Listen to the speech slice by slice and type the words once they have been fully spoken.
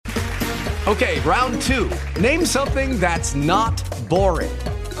Okay, round 2. Name something that's not boring.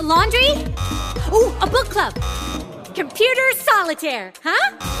 A laundry? Ooh, a book club. Computer solitaire,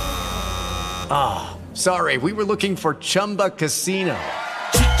 huh? Ah, sorry, we were looking for Chumba Casino.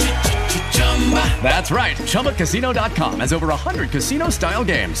 That's right, ChumbaCasino.com has over 100 casino-style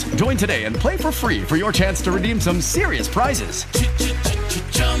games. Join today and play for free for your chance to redeem some serious prizes.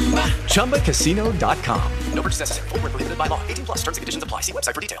 ChumbaCasino.com. No purchase necessary. Void where prohibited by law. 18+ terms and conditions apply. See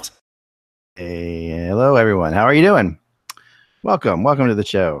website for details. Hey, hello everyone. How are you doing? Welcome to the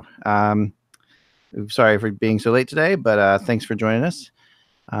show. Sorry for being so late today, but thanks for joining us.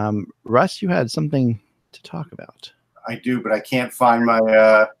 Russ, you had something to talk about. I do, but I can't find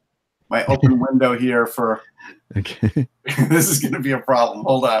my my open window here for. Okay. This is going to be a problem.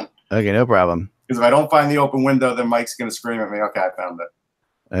 Hold on. Okay, no problem. Because if I don't find the open window, then Mike's going to scream at me. Okay, I found it.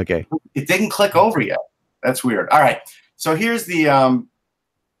 Okay. It didn't click over yet. That's weird. All right. So here's the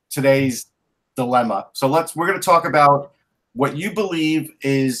today's dilemma. So we're going to talk about what you believe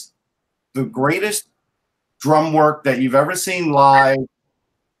is the greatest drum work that you've ever seen live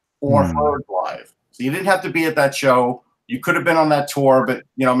or heard live. So you didn't have to be at that show. You could have been on that tour, but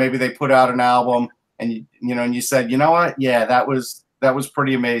maybe they put out an album and and you said, you know what? Yeah, that was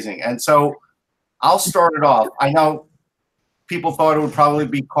pretty amazing. And so I'll start it off. I know people thought it would probably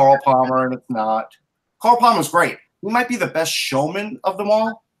be Carl Palmer, and it's not. Carl Palmer's great. He might be the best showman of them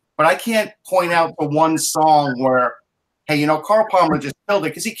all, but I can't point out the one song where, hey, Carl Palmer just killed it,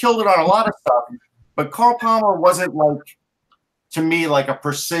 because he killed it on a lot of stuff. But Carl Palmer wasn't to me, like a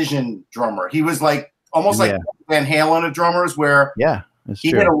precision drummer. He was almost like Van Halen of drummers, where he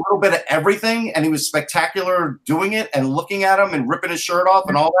did a little bit of everything, and he was spectacular doing it and looking at him and ripping his shirt off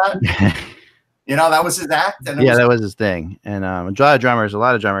and all that. That was his act. And that was his thing. And a lot of drummers,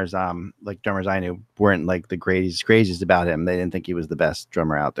 like drummers I knew, weren't like the craziest about him. They didn't think he was the best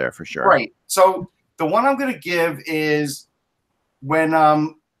drummer out there for sure. Right. So the one I'm going to give is when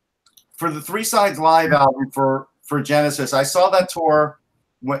for the Three Sides Live album for Genesis, I saw that tour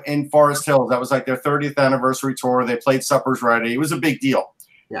in Forest Hills. That was like their 30th anniversary tour. They played Supper's Ready. It was a big deal.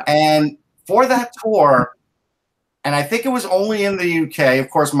 Yeah. And for that tour, and I think it was only in the UK.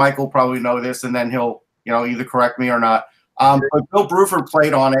 Of course, Mike will probably know this, and then he'll either correct me or not. But Bill Bruford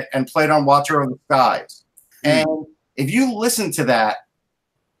played on it and played on Watcher of the Skies. And if you listen to that,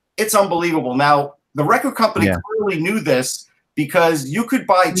 it's unbelievable. Now, the record company clearly knew this, because you could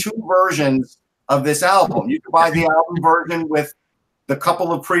buy 2 versions of this album. You could buy the album version with the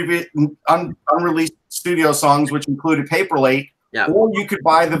couple of previous unreleased studio songs, which included Paper Late, or you could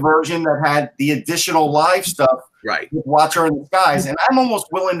buy the version that had the additional live stuff, with Watcher in the Skies. And I'm almost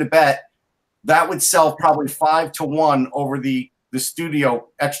willing to bet that would sell probably 5-1 over the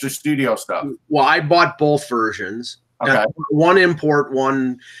extra studio stuff. Well, I bought both versions. Okay. One import,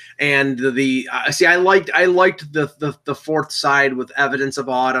 one, and I liked the fourth side with Evidence of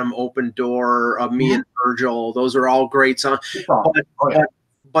Autumn, Open Door, Me and Virgil. Those are all great songs.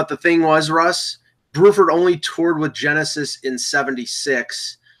 But the thing was, Russ, Bruford only toured with Genesis in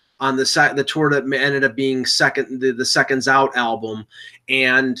 '76 on the tour that ended up being the Seconds Out album,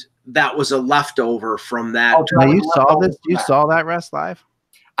 and that was a leftover from that. Now you saw this? You saw that, Russ, live?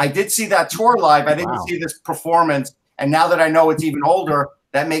 I did see that tour live. I didn't see this performance. And now that I know it's even older,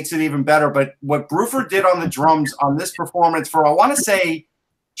 that makes it even better. But what Bruford did on the drums on this performance for, I want to say,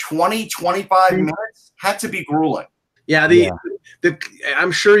 20-25 minutes had to be grueling. Yeah,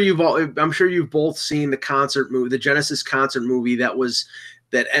 I'm sure you've both seen the concert movie, the Genesis concert movie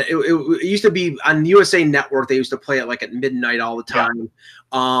it used to be on USA Network. They used to play it at midnight all the time.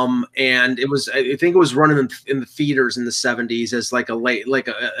 And it was, I think it was running in the theaters in the 70s as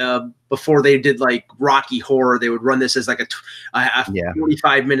before they did Rocky Horror, they would run this as a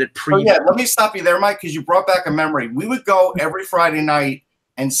 45-minute preview. Let me stop you there, Mike, because you brought back a memory. We would go every Friday night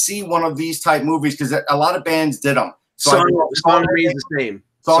and see one of these type movies, because a lot of bands did them. Song remains the same.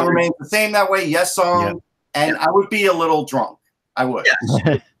 Song remains the same that way. Yes, song. Yeah. And I would be a little drunk. I would.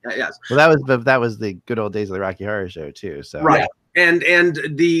 Yes. Yes. Well, that was the good old days of the Rocky Horror Show too. So right. And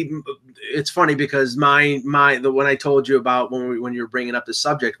it's funny because when I told you about when you were bringing up the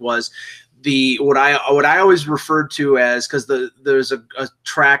subject was what I always referred to as, because there's a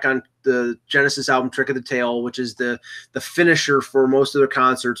track on the Genesis album Trick of the Tail, which is the finisher for most of their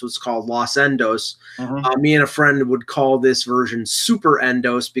concerts, was called Los Endos. Me and a friend would call this version Super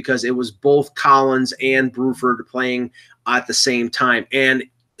Endos, because it was both Collins and Bruford playing at the same time and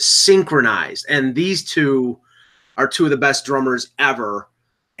synchronized. And these two are two of the best drummers ever,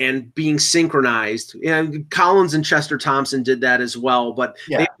 and being synchronized. And Collins and Chester Thompson did that as well, but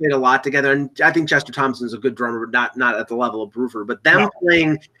they played a lot together. And I think Chester Thompson is a good drummer, but not at the level of Bruford. But them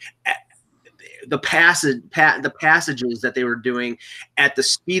playing the passages that they were doing at the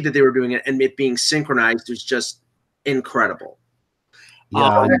speed that they were doing it, and it being synchronized was just incredible.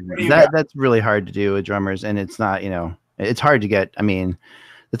 Yeah, that's really hard to do with drummers, and it's not, it's hard to get. I mean,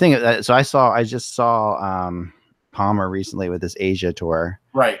 the thing is, so I just saw Palmer recently with this Asia tour.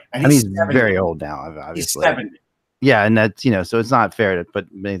 Right. And he's very old now, obviously. He's 70. Yeah, and that's, so it's not fair to put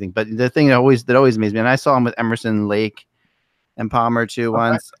anything. But the thing that always amazed me, and I saw him with Emerson, Lake, and Palmer too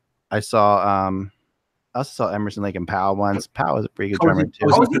once. I also saw Emerson, Lake, and Powell once. Powell was a pretty good drummer too.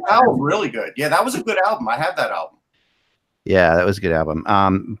 Powell was really good. Yeah, that was a good album. I had that album. Yeah, that was a good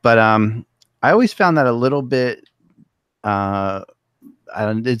album. But I always found that a little bit.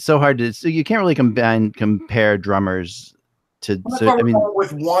 It's so hard to. So you can't really compare drummers to. So, I mean,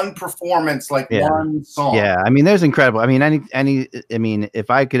 with one performance, like one song. Yeah, I mean, there's incredible. I mean, I mean, if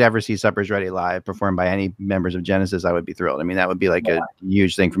I could ever see Supper's Ready live performed by any members of Genesis, I would be thrilled. I mean, that would be like a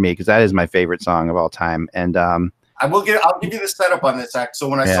huge thing for me because that is my favorite song of all time. And I'll give you the setup on this act. So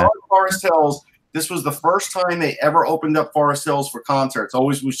when I saw Forest Hills, this was the first time they ever opened up Forest Hills for concerts.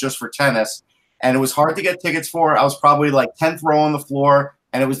 Always was just for tennis. And it was hard to get tickets for. I was probably like 10th row on the floor,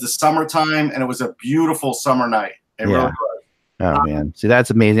 and it was the summertime, and it was a beautiful summer night. It really was. Oh man, see, that's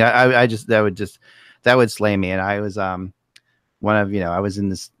amazing. That would slay me. And I was I was in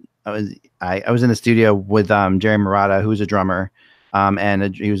the studio with Jerry Murata, who's a drummer,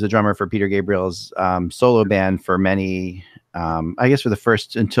 and he was a drummer for Peter Gabriel's solo band for many. I guess for the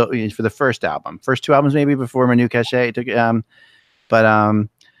first album, first two albums maybe before Manu Cachet took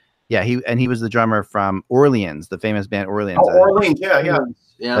yeah, he was the drummer from Orleans, the famous band Orleans. Oh, Orleans, yeah.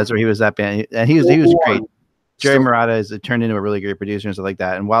 That's where he was, that band, and he was great. Jerry Murata has turned into a really great producer and stuff like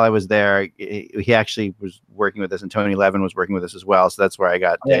that. And while I was there, he actually was working with us, and Tony Levin was working with us as well. So that's where I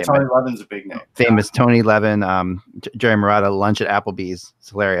got Tony Levin's a big name. Famous Tony Levin, Jerry Murata lunch at Applebee's.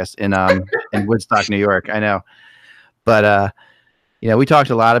 It's hilarious in Woodstock, New York. I know, but we talked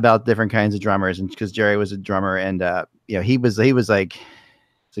a lot about different kinds of drummers, and because Jerry was a drummer, and he was like.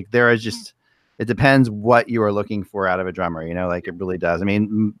 It's like it depends what you are looking for out of a drummer, like it really does. I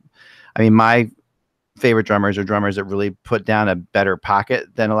mean, my favorite drummers are drummers that really put down a better pocket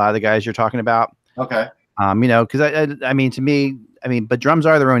than a lot of the guys you're talking about. Okay. Because I mean, to me, but drums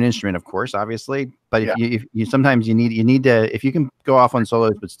are their own instrument, of course, obviously. But if you sometimes you need to, if you can go off on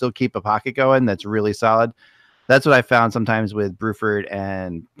solos but still keep a pocket going, that's really solid. That's what I found sometimes with Bruford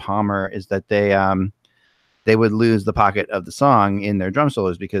and Palmer is that they would lose the pocket of the song in their drum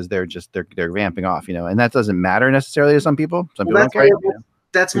solos because they're vamping off, and that doesn't matter necessarily to some people. Some people don't care.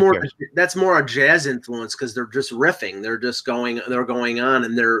 That's more a jazz influence because they're just riffing. They're just going on,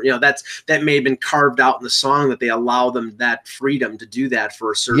 and that may have been carved out in the song that they allow them that freedom to do that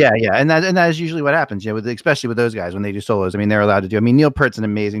for a certain. Yeah, and that is usually what happens. Especially with those guys when they do solos. I mean, they're allowed to do. I mean, Neil Peart's an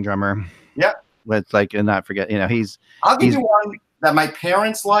amazing drummer. Yeah, let's and not forget. I'll give you one that my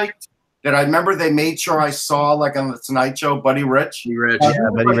parents liked. That I remember they made sure I saw like on the Tonight Show, Buddy Rich. Buddy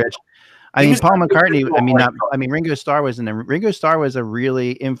Rich. I mean, Paul McCartney. Ringo Starr was in there. Ringo Starr was a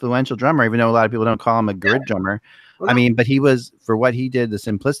really influential drummer, even though a lot of people don't call him a good drummer. I mean, but he was, for what he did, the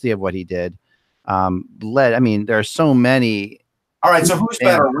simplicity of what he did, led. I mean, there are so many. All right, so who's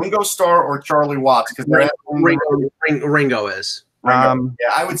better, Ringo Starr or Charlie Watts? Because Ringo is. Yeah,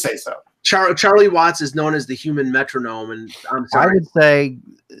 I would say so. Charlie Watts is known as the human metronome, and I'm sorry. I would say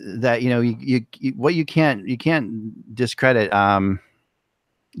that you can't discredit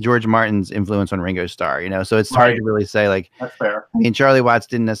George Martin's influence on Ringo Starr, so it's hard to really say, like, that's fair. I mean, Charlie Watts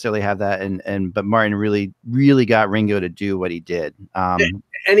didn't necessarily have that, but Martin really got Ringo to do what he did.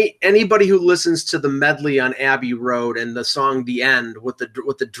 Anybody who listens to the medley on Abbey Road and the song "The End" with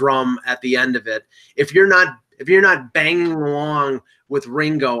the drum at the end of it, if you're not banging along with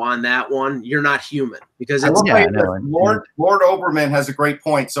Ringo on that one, you're not human, because it's Lord Oberman has a great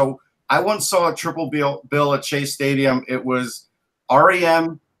point. So I once saw a triple bill at Chase Stadium. It was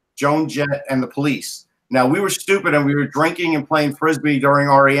REM, Joan Jett, and the Police. Now, we were stupid and we were drinking and playing Frisbee during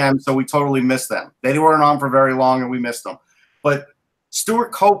REM, so we totally missed them. They weren't on for very long and we missed them. But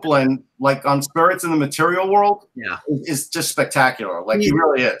Stuart Copeland, like on Spirits in the Material World, is just spectacular. Like, he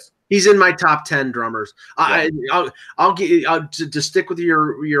really is. He's in my top 10 drummers. Yeah. I'll to stick with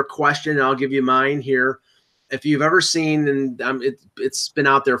your question, I'll give you mine here. If you've ever seen, and it's been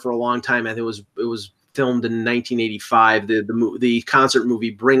out there for a long time, I think it was filmed in 1985. The concert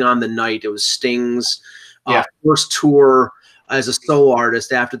movie "Bring on the Night." It was Sting's first tour as a solo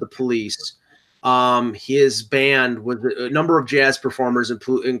artist after the Police. His band was a number of jazz performers,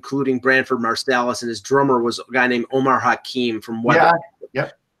 including Branford Marsalis, and his drummer was a guy named Omar Hakim from Weather.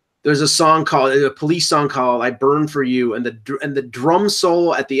 There's a police song called "I Burn for You," and the drum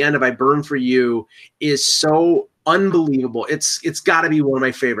solo at the end of "I Burn for You" is so unbelievable. It's got to be one of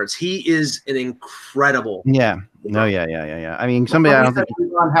my favorites. He is an incredible. Yeah. No. Yeah. I mean, somebody I don't think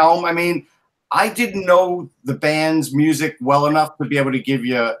on Helm. I mean, I didn't know the band's music well enough to be able to give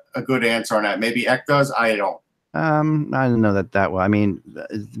you a good answer on that. Maybe Ek does. I don't. I don't know that well. I mean,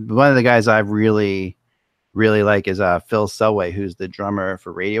 one of the guys I really like is Phil Selway, who's the drummer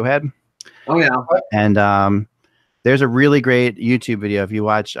for Radiohead. Oh yeah. And there's a really great YouTube video if you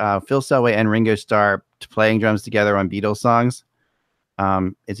watch Phil Selway and Ringo Starr playing drums together on Beatles songs.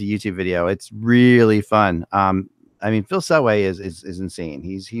 It's a YouTube video. It's really fun. I mean, Phil Selway is insane.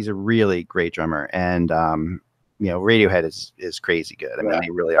 He's a really great drummer, and Radiohead is crazy good. I mean, they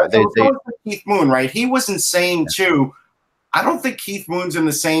really are. They Keith Moon, right? He was insane too. I don't think Keith Moon's in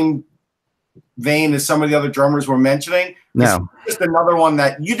the same vein as some of the other drummers we're mentioning. No, just another one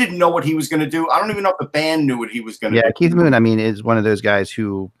that you didn't know what he was going to do. I don't even know if the band knew what he was going to do. Yeah, Keith Moon, I mean, is one of those guys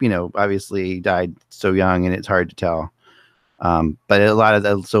who, obviously died so young, and it's hard to tell. But a lot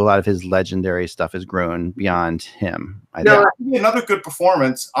of his legendary stuff has grown beyond him. Another good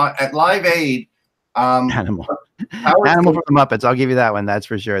performance at Live Aid. Animal from the Muppets. I'll give you that one. That's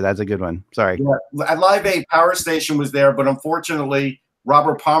for sure. That's a good one. Sorry. Yeah, at Live Aid, Power Station was there, but unfortunately,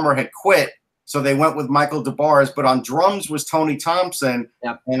 Robert Palmer had quit. So they went with Michael DeBar's, but on drums was Tony Thompson.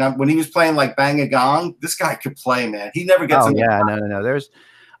 Yep. And when he was playing like Bang a Gong, this guy could play, man. He never gets. No.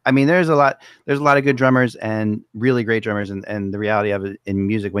 There's a lot of good drummers and really great drummers. And the reality of it in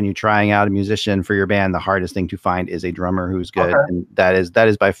music, when you're trying out a musician for your band, the hardest thing to find is a drummer who's good. Okay. And that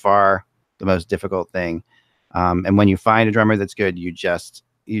is by far the most difficult thing. And when you find a drummer that's good, you just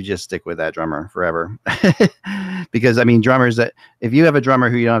stick with that drummer forever. Because I mean, drummers that if you have a drummer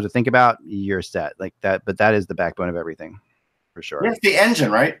who you don't have to think about, you're set like that. But that is the backbone of everything for sure. It's the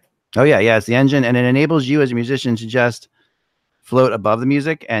engine, right? Oh yeah. It's the engine. And it enables you as a musician to just float above the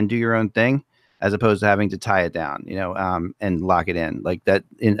music and do your own thing, as opposed to having to tie it down, and lock it in like that.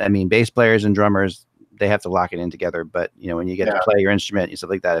 I mean, bass players and drummers, they have to lock it in together. But when you get to play your instrument and stuff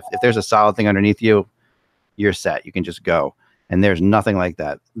like that, if there's a solid thing underneath you, you're set. You can just go. And there's nothing like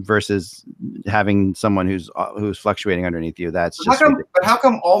that versus having someone who's fluctuating underneath you. That's just. But how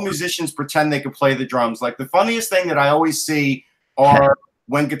come all musicians pretend they could play the drums? Like the funniest thing that I always see are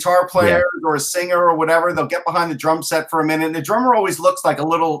when guitar players or a singer or whatever, they'll get behind the drum set for a minute. And the drummer always looks like a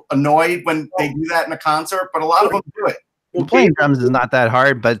little annoyed when they do that in a concert, but a lot of them do it. Well, playing drums is not that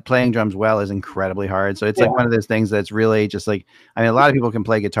hard, but playing drums well is incredibly hard. So it's like one of those things that's really just like, I mean, a lot of people can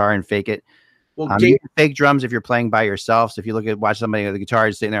play guitar and fake it. Well, you can fake drums if you're playing by yourself. So if you watch somebody with a guitar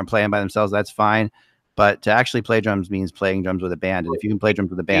just sitting there and playing by themselves, that's fine. But to actually play drums means playing drums with a band. And if you can play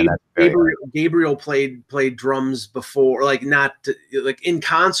drums with a band, that's Gabriel played drums before, like in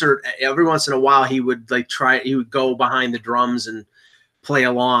concert. Every once in a while, he would he would go behind the drums and play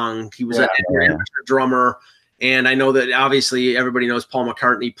along. He was an drummer. And I know that obviously everybody knows Paul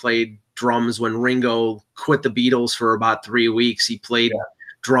McCartney played drums when Ringo quit the Beatles for about 3 weeks. He played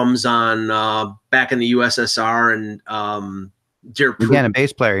drums on back in the USSR and again, a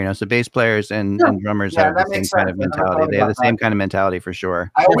bass player, so bass players and drummers have the same kind of mentality. They have the same kind of mentality for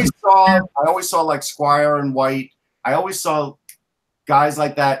sure. I always saw like Squire and White. I always saw guys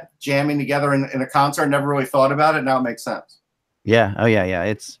like that jamming together in a concert. Never really thought about it. Now it makes sense. Yeah. Oh yeah.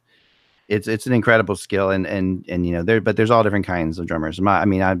 It's an incredible skill, and there's all different kinds of drummers.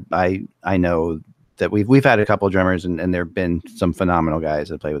 I know that we've had a couple of drummers and there've been some phenomenal guys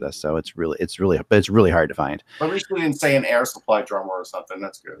that play with us. So it's really hard to find. At least we didn't say an Air Supply drummer or something.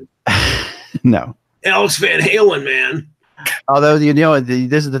 That's good. No. Alex Van Halen, man. Although,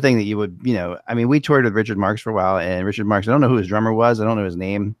 this is the thing that you would, we toured with Richard Marx for a while, and Richard Marx, I don't know who his drummer was. I don't know his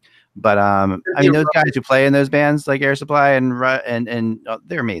name, but those guys who play in those bands like Air Supply and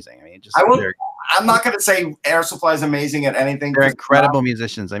they're amazing. I mean, I'm not going to say Air Supply is amazing at anything. They're incredible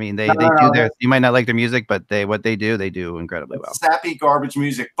musicians. I mean, they do their. You might not like their music, but what they do incredibly well. Sappy garbage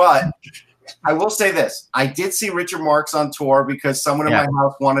music, but I will say this: I did see Richard Marx on tour because someone in my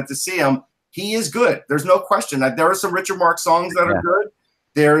house wanted to see him. He is good. There's no question. There are some Richard Marx songs that are good.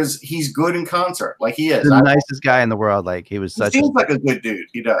 He's good in concert, like he is. He's the nicest guy in the world. Like he seems like a good dude.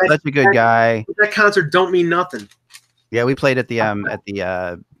 He does. Such a good guy. That concert don't mean nothing. Yeah, we played at the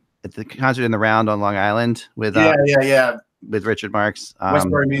concert in the Round on Long Island with with Richard Marx.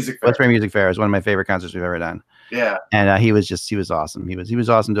 Westbury Music Fair. Westbury Music Fair is one of my favorite concerts we've ever done. Yeah, and he was awesome. He was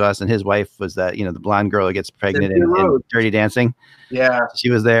awesome to us, and his wife was the blonde girl who gets pregnant in Dirty Dancing. Yeah, she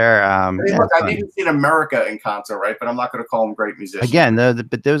was there. I didn't see America in concert, right? But I'm not going to call them great musicians. Again,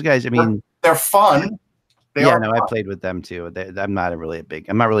 but those guys, I mean, they're fun. Yeah, no, I played with them too. I'm not really big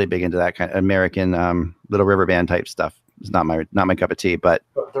into that kind of American Little River Band type stuff. It's not my cup of tea. But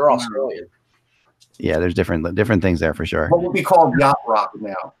they're Australian. Yeah, there's different things there for sure. What would be called yacht rock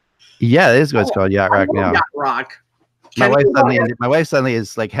now? Yeah, it is what's called yacht rock now. Yacht rock. My wife suddenly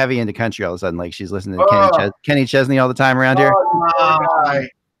is like heavy into country all of a sudden. Like she's listening to Kenny Chesney all the time around here,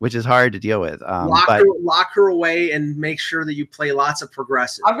 which is hard to deal with. Lock her away and make sure that you play lots of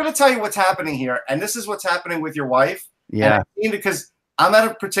progressive. I'm going to tell you what's happening here, and this is what's happening with your wife. Yeah, because I'm at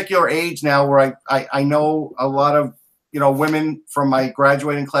a particular age now where I know a lot of women from my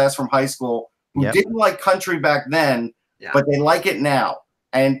graduating class from high school who didn't like country back then, but they like it now.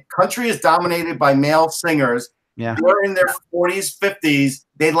 And country is dominated by male singers. Yeah, they're in their 40s, 50s.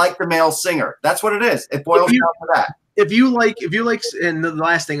 They like the male singer. That's what it is. It boils down to that. If you like, and the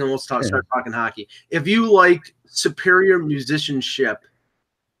last thing, and we'll start talking hockey. If you like superior musicianship,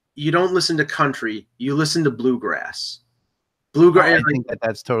 you don't listen to country. You listen to bluegrass. I think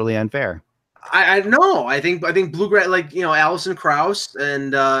that's totally unfair. I know. I think bluegrass, like Alison Krauss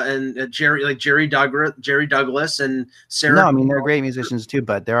and Jerry Douglas and Sarah. No, I mean they're great musicians too,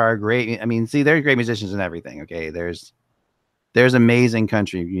 but there are great. I mean, they're great musicians in everything. Okay, there's amazing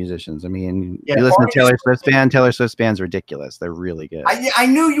country musicians. I mean, you listen to Taylor Swift's band. Taylor Swift's band's ridiculous. They're really good. I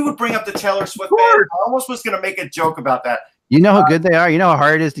knew you would bring up the Taylor Swift band. I almost was going to make a joke about that. You know how good they are. You know how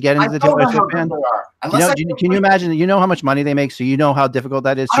hard it is to get into the Taylor Swift band. Can you imagine? You know how much money they make, so you know how difficult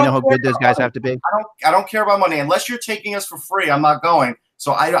that is. You know how good those guys have to be. I don't care about money unless you're taking us for free. I'm not going,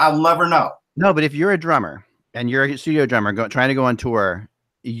 so I'll never know. No, but if you're a drummer and you're a studio drummer trying to go on tour,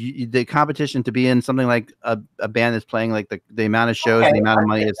 the competition to be in something like a band that's playing like the amount of shows and the amount of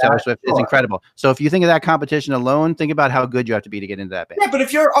money that Taylor Swift is incredible. So if you think of that competition alone, think about how good you have to be to get into that band. Yeah, but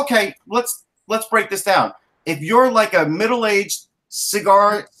if you're let's break this down. If you're like a middle-aged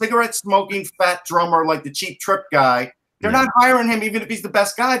cigarette smoking fat drummer like the Cheap Trick guy, they're not hiring him even if he's the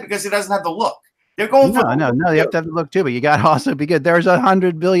best guy because he doesn't have the look. They're going for no. You have to have the look too, but you got to also be good. There's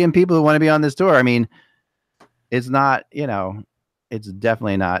 100 billion people who want to be on this tour. I mean, it's not. It's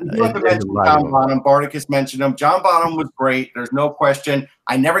definitely not. You have to mention John Bonham. Bardicus mentioned him. John Bonham was great. There's no question.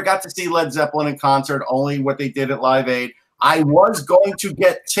 I never got to see Led Zeppelin in concert. Only what they did at Live Aid. I was going to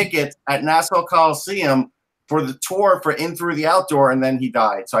get tickets at Nassau Coliseum for the tour for In Through the Outdoor, and then he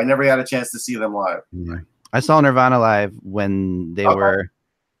died. So I never got a chance to see them live. Yeah. I saw Nirvana live when they were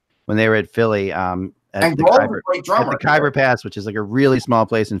at Philly at the Khyber Pass, which is like a really small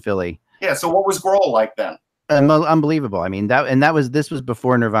place in Philly. Yeah. So what was Grohl like then? Unbelievable. I mean this was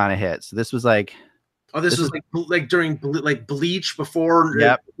before Nirvana hit. So this was like this was like during Bleach before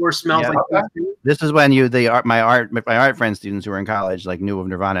Smells Like Teen Spirit. This is when my art friend students who were in college like knew of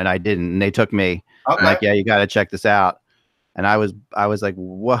Nirvana and I didn't, and they took me. Okay. Like, yeah, you got to check this out. And I was like,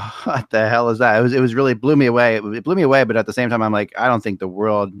 what the hell is that? It was really blew me away. It blew me away, but at the same time, I'm like, I don't think the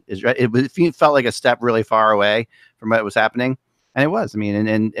world is right. It felt like a step really far away from what was happening, and it was. I mean,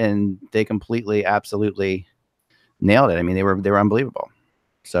 and they completely, absolutely nailed it. I mean, they were unbelievable.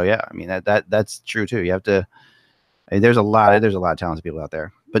 So yeah, I mean that's true too. You have to. I mean, there's a lot of talented people out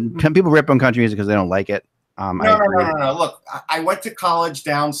there, but people rip on country music because they don't like it. No. Look, I went to college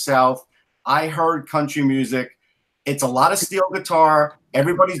down south. I heard country music. It's a lot of steel guitar.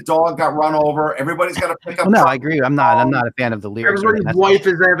 Everybody's dog got run over. Everybody's got to pick up. No, I agree. I'm not a fan of the lyrics. Everybody's wife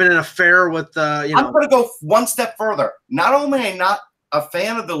is having an affair with. I'm going to go one step further. Not only am I not a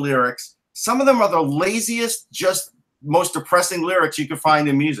fan of the lyrics, some of them are the laziest, just most depressing lyrics you could find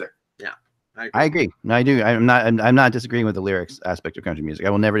in music. Yeah, I agree. No, I do. I'm not disagreeing with the lyrics aspect of country music.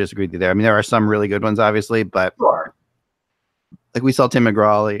 I will never disagree with you there. I mean, there are some really good ones, obviously, but like we saw Tim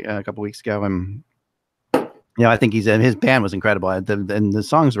McGraw a couple weeks ago, and I think his band was incredible, and the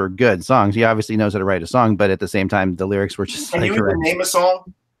songs were good songs. He obviously knows how to write a song, but at the same time, the lyrics were just. Can you even name a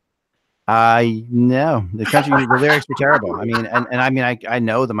song? No, the lyrics were terrible. I mean, and I mean, I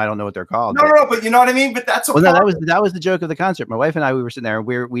know them. I don't know what they're called. No, but you know what I mean. But that's no, that was the joke of the concert. My wife and I, we were sitting there.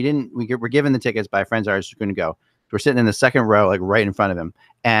 We were given the tickets by friends of ours who couldn't go. We're sitting in the second row, like right in front of him,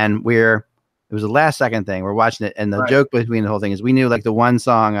 and it was a last second thing. We're watching it, and the joke between the whole thing is we knew like the one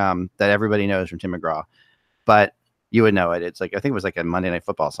song that everybody knows from Tim McGraw, but you would know it. It's like I think it was like a Monday Night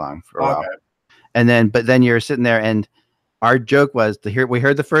Football song for a while, but then you're sitting there and. Our joke was we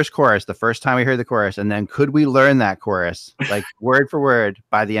heard the first chorus, the first time we heard the chorus, and then could we learn that chorus like word for word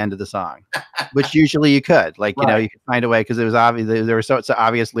by the end of the song, which usually you could, like, you could find a way because it was obvious. There were so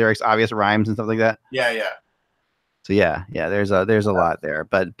obvious lyrics, obvious rhymes and stuff like that. Yeah. So yeah, there's a lot there,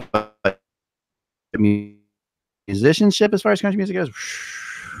 but musicianship as far as country music goes,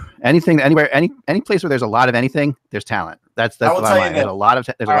 anything, anywhere, any place where there's a lot of anything, there's talent. That's the bottom line. There's a lot of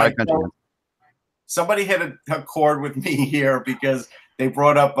country. somebody hit a chord with me here because they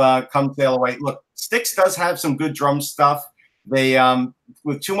brought up Come Sail Away. Look, Styx does have some good drum stuff. They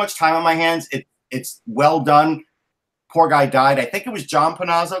with Too Much Time on My Hands, it's well done. Poor guy died. I think it was John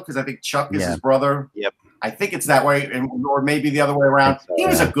Panazzo because I think Chuck is his brother. Yep. I think it's that way, or maybe the other way around. So, he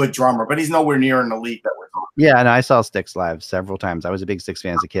was a good drummer, but he's nowhere near an elite that we're talking. Yeah, and I saw Styx live several times. I was a big Styx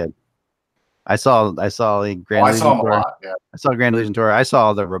fan as a kid. I saw the Grand Illusion tour. A lot, yeah. I saw Grand Illusion tour. I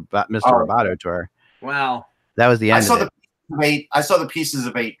saw the Mr. Roboto tour. Wow, that was the end. I saw the Pieces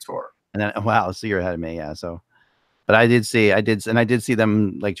of Eight tour. And then so you're ahead of me, yeah. So, but I did see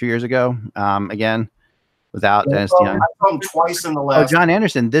them like 2 years ago. Again, without Dennis DeYoung. I saw him twice in the last. Oh, John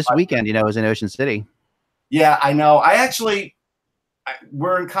Anderson this weekend, is in Ocean City. Yeah, I know.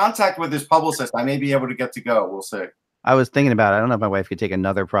 We're in contact with his publicist. I may be able to get to go. We'll see. I was thinking about it. I don't know if my wife could take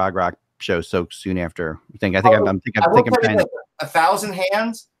another prog rock show so soon after. I'm thinking 1,000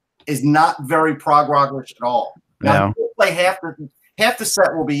 Hands is not very prog rockish at all. Now, play half the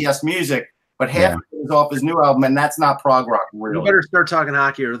set will be Yes Music, but half is off his new album, and that's not prog rock. Really, you better start talking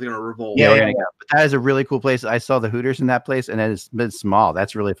hockey, or they're gonna revolt. Yeah. But that is a really cool place. I saw the Hooters in that place, and it's small.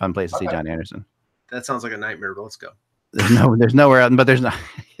 That's a really fun place to see John Anderson. That sounds like a nightmare, but let's go. There's nowhere else, but there's not.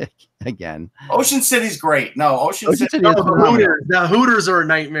 Again, Ocean City's great. No, Ocean City. The Hooters are a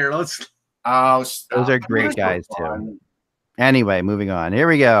nightmare. Let's. Those are great guys too. Anyway, moving on. Here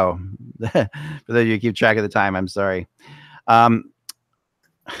we go. For those of you who keep track of the time, I'm sorry. Hello,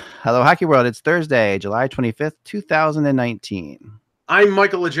 Hockey World. It's Thursday, July 25th, 2019. I'm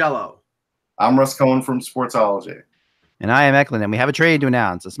Michael Lagello. I'm Russ Cohen from Sportsology. And I am Eklund, and we have a trade to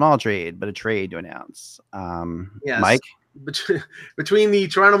announce. A small trade, but a trade to announce. Yes. Mike? Between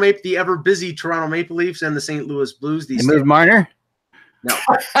the ever busy Toronto Maple Leafs and the St. Louis Blues. They moved Marner? No.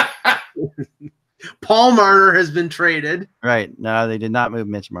 Paul Marner has been traded. Right. No, they did not move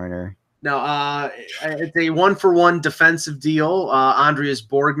Mitch Marner. No, it's a 1-for-1 defensive deal. Andreas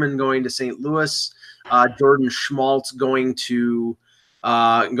Borgman going to St. Louis. Jordan Schmaltz going to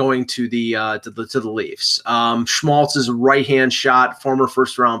the Leafs. Schmaltz is a right-hand shot, former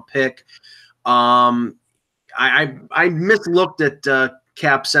first-round pick. I mislooked at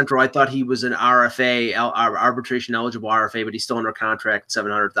Cap Central. I thought he was an RFA, arbitration eligible RFA, but he's still under contract,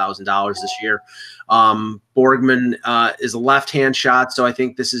 $700,000 this year. Borgman is a left-hand shot, so I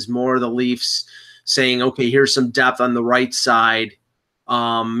think this is more the Leafs saying, okay, here's some depth on the right side.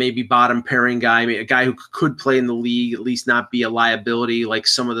 Maybe bottom pairing guy, a guy who could play in the league, at least not be a liability like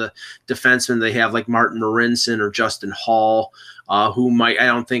some of the defensemen they have, like Martin Marincin or Justin Hall, who I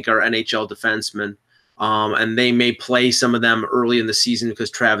don't think are NHL defensemen. And they may play some of them early in the season because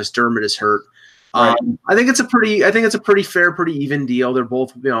Travis Dermott is hurt. Right. I think it's a pretty fair, pretty even deal. They're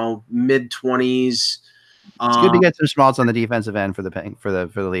both, mid-20s. It's good to get some Schmaltz on the defensive end for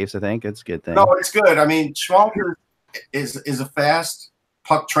the Leafs. I think it's a good thing. No, it's good. I mean, Schmaltz is a fast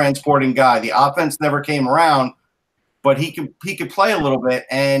puck transporting guy. The offense never came around, but he could play a little bit,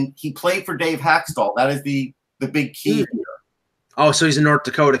 and he played for Dave Haxtell. That is the big key here. Oh, so he's a North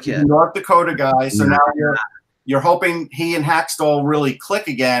Dakota kid. He's a North Dakota guy. So now you're hoping he and Haxtell really click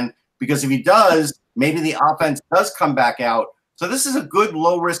again, because if he does, maybe the offense does come back out. So this is a good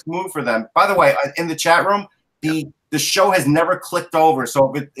low-risk move for them. By the way, in the chat room, the show has never clicked over.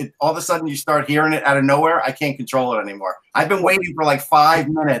 So if it all of a sudden you start hearing it out of nowhere, I can't control it anymore. I've been waiting for like 5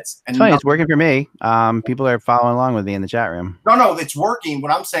 minutes. And it's funny, it's working for me. People are following along with me in the chat room. No, it's working.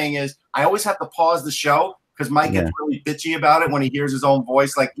 What I'm saying is I always have to pause the show because Mike gets really bitchy about it when he hears his own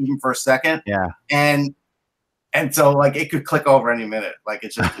voice, like even for a second. Yeah. And so like it could click over any minute. Like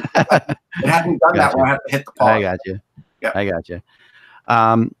it's just it hasn't done that when I have to hit the pause. I got you. Yeah. I got you.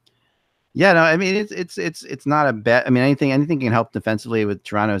 Yeah, no, I mean it's not a bet. I mean anything can help defensively with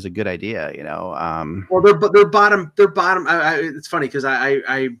Toronto is a good idea, Well, they're bottom. It's funny because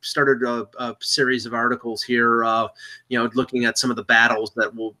I started a series of articles here, looking at some of the battles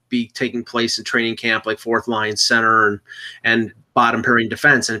that will be taking place in training camp, like fourth line center and bottom pairing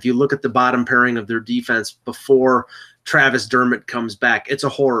defense. And if you look at the bottom pairing of their defense before Travis Dermott comes back, it's a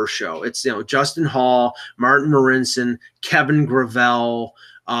horror show. It's Justin Hall, Martin Marincin, Kevin Gravel.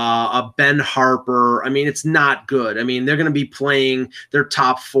 Ben Harper. I mean, it's not good. I mean, they're going to be playing their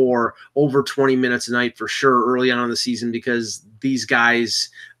top four over 20 minutes a night for sure early on in the season because these guys,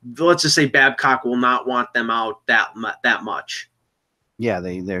 let's just say Babcock will not want them out that much. Yeah,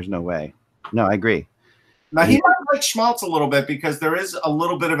 there's no way. No, I agree. Now, he might like Schmaltz a little bit because there is a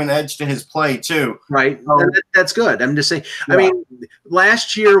little bit of an edge to his play, too. Right. That's good. I'm just saying. Yeah. I mean,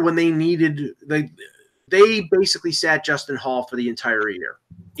 last year when they needed – they basically sat Justin Hall for the entire year.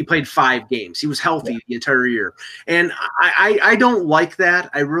 He played 5 games. He was healthy the entire year. And I don't like that.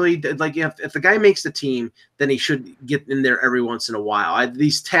 I really like if the guy makes the team, then he should get in there every once in a while.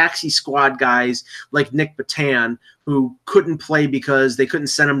 These taxi squad guys like Nick Batan, who couldn't play because they couldn't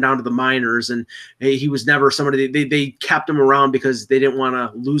send him down to the minors, and he was never somebody they kept him around because they didn't want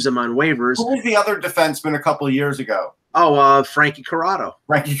to lose him on waivers. Who was the other defenseman a couple of years ago? Oh, Frankie Corrado.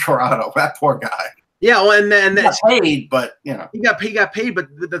 Frankie Corrado, that poor guy. Yeah, well, and then got paid, but you know he got paid. But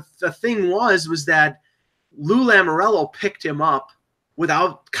the thing was that Lou Lamoriello picked him up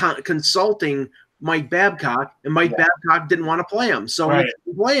without consulting Mike Babcock, and Mike Babcock didn't want to play him, so he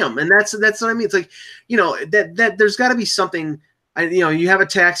didn't play him. And that's what I mean. It's like, you know, that there's got to be something. You know, you have a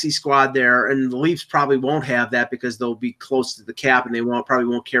taxi squad there, and the Leafs probably won't have that because they'll be close to the cap, and they probably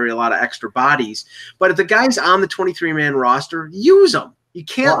won't carry a lot of extra bodies. But if the guy's on the 23-man roster, use them. You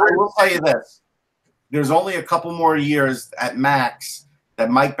can't. Well, I will tell you this. There's only a couple more years at max that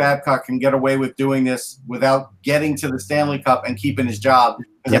Mike Babcock can get away with doing this without getting to the Stanley Cup and keeping his job.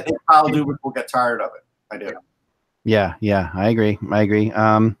 Because I think Kyle Dubas will get tired of it. I do. Yeah, I agree.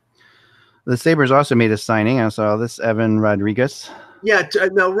 The Sabres also made a signing. I saw this, Evan Rodriguez. Yeah,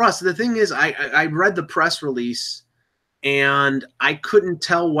 no, Russ, the thing is, I read the press release, and I couldn't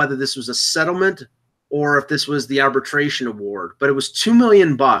tell whether this was a settlement or if this was the arbitration award, but it was $2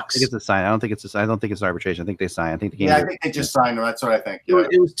 million. I think it's a sign. I don't think it's arbitration. I think they signed. I think they just signed him. That's what I think. It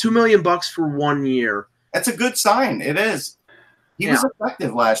was $2 million for 1 year. That's a good sign. It is. He was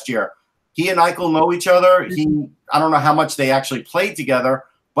effective last year. He and Eichel know each other. I don't know how much they actually played together,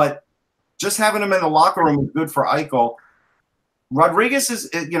 but just having him in the locker room is good for Eichel. Rodriguez is,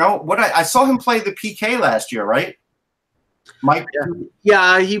 you know, what I saw him play the PK last year, right? Mike.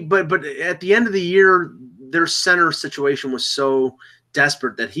 Yeah, but at the end of the year, their center situation was so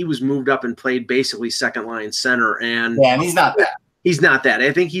desperate that he was moved up and played basically second line center. And he's not that. He's not that.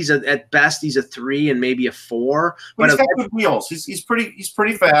 I think he's at best he's a 3 and maybe a 4. But he's got good wheels. He's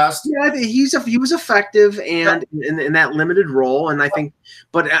pretty fast. Yeah, I think he was effective and in that limited role. And I think,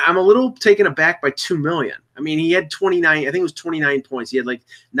 but I'm a little taken aback by $2 million. I mean, he had 29. I think it was 29 points. He had like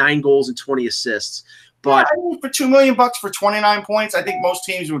 9 goals and 20 assists. But I mean, for $2 million for 29 points, I think most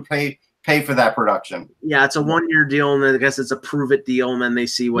teams would pay for that production. Yeah, it's a 1-year deal, and I guess it's a prove it deal, and then they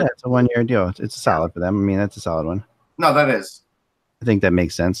see what. Yeah, it's a 1-year deal. It's solid for them. I mean, that's a solid one. No, that is. I think that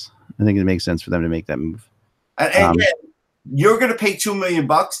makes sense. I think it makes sense for them to make that move. And again, you're going to pay $2 million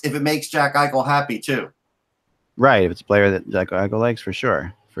if it makes Jack Eichel happy too. Right. If it's a player that Jack Eichel likes, for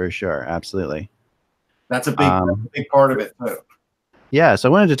sure. Absolutely. That's a big part of it too. Yeah. So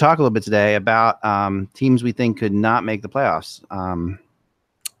I wanted to talk a little bit today about teams we think could not make the playoffs.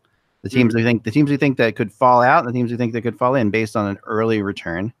 The teams we think that could fall out, and the teams we think that could fall in based on an early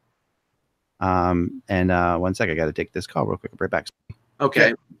return. And 1 sec, I got to take this call real quick. I'll be right back.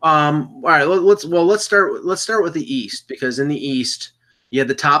 Okay. All right. Let's start with the East, because in the East you had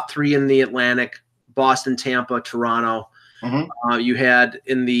the top 3 in the Atlantic: Boston, Tampa, Toronto. Mm-hmm. You had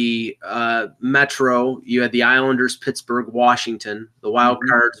in the Metro, you had the Islanders, Pittsburgh, Washington. The Wild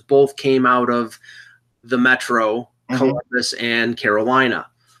Cards both came out of the Metro, Columbus, and Carolina.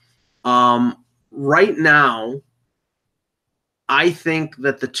 Right now, I think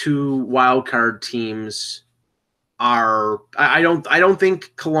that the 2 wild card teams are. I don't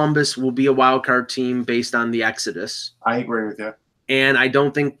think Columbus will be a wild card team based on the Exodus. I agree with you. And I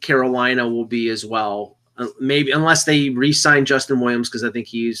don't think Carolina will be as well. Maybe unless they re-sign Justin Williams, because I think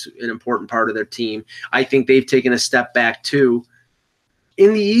he's an important part of their team. I think they've taken a step back too.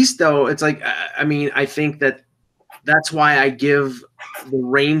 In the East, though, it's like, I mean, I think that's why I give the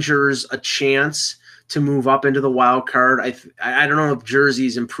Rangers a chance to move up into the wild card. I don't know if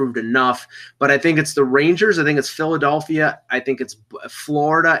Jersey's improved enough, but I think it's the Rangers. I think it's Philadelphia. I think it's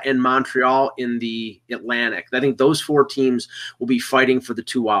Florida and Montreal in the Atlantic. I think those 4 teams will be fighting for the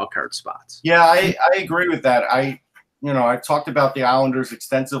 2 wild card spots. Yeah, I agree with that. I've talked about the Islanders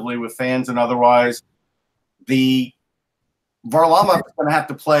extensively with fans and otherwise. The Varlamov is going to have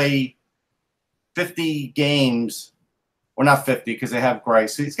to play 50 games. Well, not 50 because they have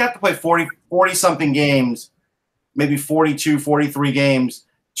Grice. He's got to play 40-something games, maybe 42, 43 games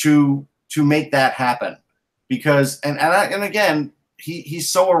to make that happen. Because and again, he's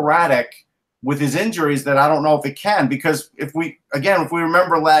so erratic with his injuries that I don't know if it can. Because if we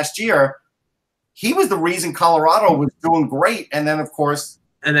remember last year, he was the reason Colorado was doing great, and then of course,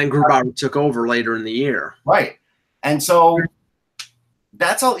 and then Grubauer took over later in the year, right? And so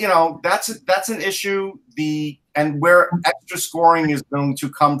that's all. That's an issue. And where extra scoring is going to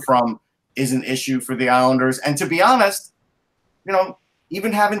come from is an issue for the Islanders. And to be honest,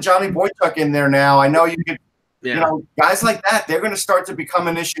 even having Johnny Boychuk in there now, I know you could Yeah. You know, guys like that, they're going to start to become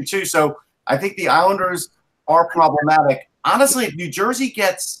an issue too. So I think the Islanders are problematic. Honestly, if New Jersey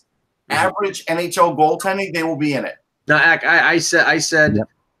gets average NHL goaltending, they will be in it. Now, I said, Yep.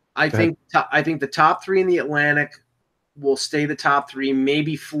 I think the top three in the Atlantic will stay the top three.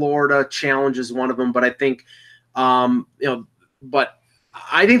 Maybe Florida challenges one of them, but I think, but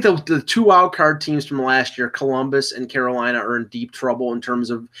I think the two wild card teams from last year, Columbus and Carolina, are in deep trouble in terms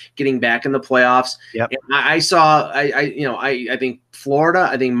of getting back in the playoffs. Yep. And I think Florida,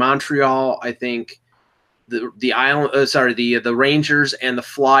 I think Montreal, I think the Rangers and the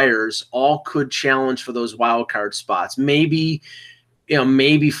Flyers all could challenge for those wild card spots. Maybe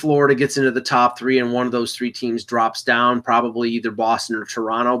Florida gets into the top three and one of those three teams drops down, probably either Boston or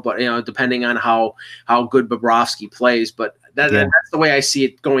Toronto, but depending on how good Bobrovsky plays. But that's the way I see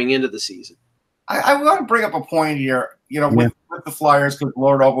it going into the season. I want to bring up a point here, with the Flyers, because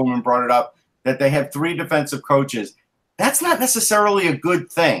Lord Oberman brought it up, that they have 3 defensive coaches. That's not necessarily a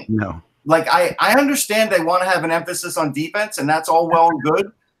good thing. No. Like, I understand they want to have an emphasis on defense, and that's all well and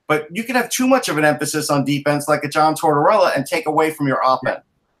good, but you can have too much of an emphasis on defense like a John Tortorella and take away from your offense.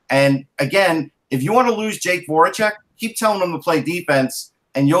 And, again, if you want to lose Jake Voracek, keep telling him to play defense,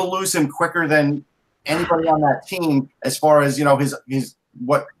 and you'll lose him quicker than anybody on that team as far as, his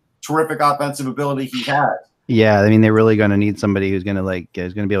what terrific offensive ability he has. Yeah, I mean, they're really going to need somebody who's going to be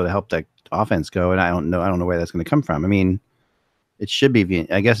able to help that offense go, and I don't know where that's going to come from. I mean, it should be,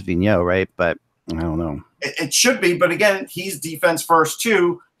 I guess, Vigneault, right? But I don't know. It should be, but again, he's defense first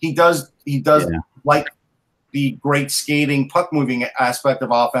too. He does like the great skating, puck moving aspect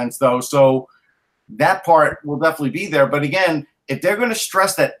of offense, though. So that part will definitely be there. But again, if they're going to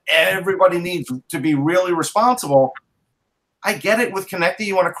stress that everybody needs to be really responsible, I get it. With Konechny,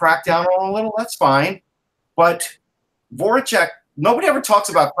 you want to crack down on a little. That's fine. But Voracek, nobody ever talks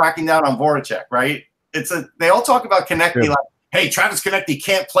about cracking down on Voracek, right? They all talk about Konechny like, hey, Travis Konechny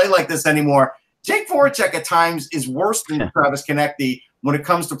can't play like this anymore. Jake Voracek at times is worse than Travis Konechny when it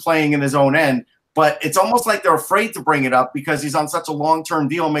comes to playing in his own end. But it's almost like they're afraid to bring it up because he's on such a long-term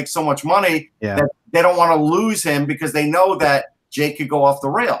deal and makes so much money that they don't want to lose him because they know that Jake could go off the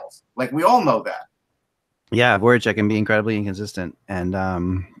rails. Like, we all know that. Yeah, Voracek can be incredibly inconsistent. And, I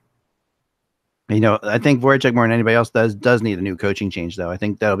think Voracek more than anybody else does need a new coaching change, though. I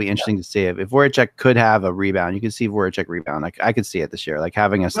think that'll be interesting to see. If Voracek could have a rebound, you could see Voracek rebound. Like, I could see it this year, like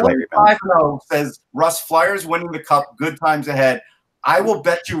having a slight rebound. 5-0 says Russ, Flyers winning the cup, good times ahead. I will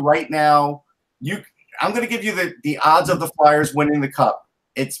bet you right now, I'm going to give you the odds of the Flyers winning the cup.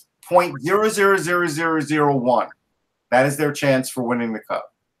 It's 0.000001. That is their chance for winning the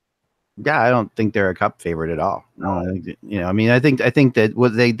cup. Yeah, I don't think they're a cup favorite at all. No, I think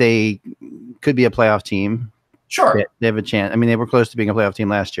that they could be a playoff team. Sure, they have a chance. I mean, they were close to being a playoff team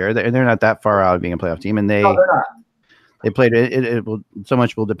last year. They're not that far out of being a playoff team, and they played it. It will so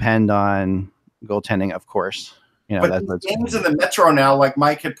much will depend on goaltending, of course. But the games in the Metro now, like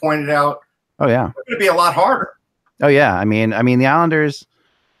Mike had pointed out, they're going to be a lot harder. Oh yeah, I mean the Islanders,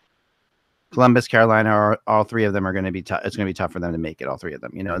 Columbus, Carolina, all 3 of them are going to be tough. It's going to be tough for them to make it. All 3 of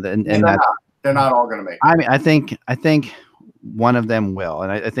them, and they're not all going to make it. I mean, I think one of them will,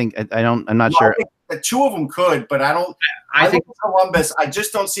 and I'm not sure. I think 2 of them could, but I don't. I think Columbus. I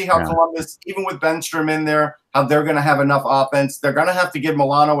just don't see how Columbus, even with Benstrom in there, how they're going to have enough offense. They're going to have to give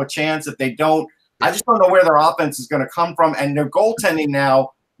Milano a chance. If they don't, I just don't know where their offense is going to come from, and their goaltending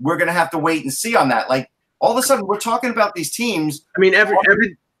now. We're going to have to wait and see on that. Like, all of a sudden, we're talking about these teams. I mean,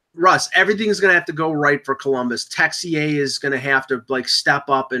 Russ, everything's going to have to go right for Columbus. Texier is going to have to step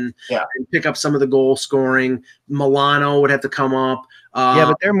up and pick up some of the goal scoring. Milano would have to come up.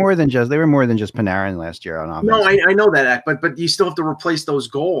 But they were more than just Panarin last year on offense. No, I know that, but you still have to replace those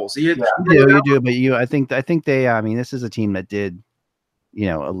goals. You do, but I think they. I mean, this is a team that did,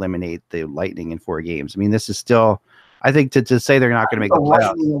 eliminate the Lightning in 4 games. I mean, this is still. I think to say they're not going to make the playoffs.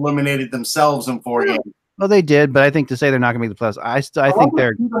 Lightning eliminated themselves in 4 games. Well, they did, but I think to say they're not going to make the playoffs, I think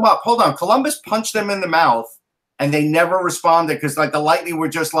they're. Beat them up. Hold on, Columbus punched them in the mouth, and they never responded because the Lightning were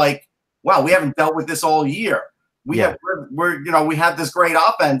just like, "Wow, we haven't dealt with this all year. We have this great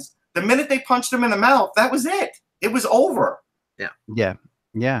offense." The minute they punched them in the mouth, that was it. It was over.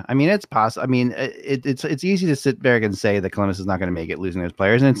 Yeah. I mean, it's possible. I mean, it's easy to sit back and say that Columbus is not going to make it, losing those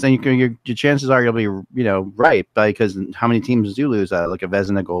players, and your chances are you'll be right, because how many teams do lose like a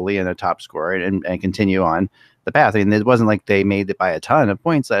Vezina goalie and a top scorer and continue on the path? I mean, it wasn't like they made it by a ton of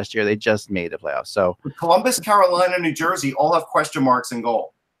points last year; they just made the playoffs. So Columbus, Carolina, New Jersey all have question marks in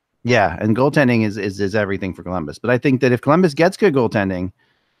goal. Yeah, and goaltending is everything for Columbus. But I think that if Columbus gets good goaltending,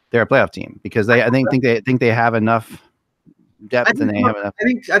 they're a playoff team because I think they have enough. depth and they have enough.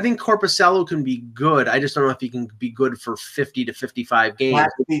 I think Corpusalo can be good. I just don't know if he can be good for 50 to 55 games.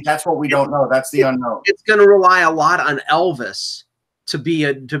 That's what we don't know. That's the unknown. It's going to rely a lot on Elvis to be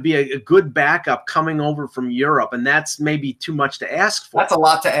a good backup coming over from Europe, and that's maybe too much to ask for. That's a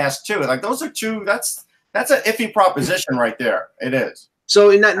lot to ask too. Like those are two. That's an iffy proposition right there. It is. So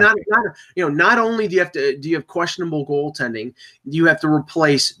not only do you have questionable goaltending, you have to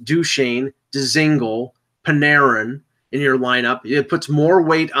replace Duchesne, Dzingel, Panarin in your lineup. It puts more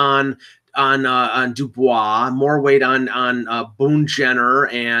weight on Dubois, more weight on Boone Jenner,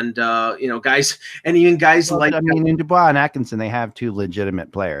 and guys, and even guys like. I mean, in Dubois and Atkinson, they have two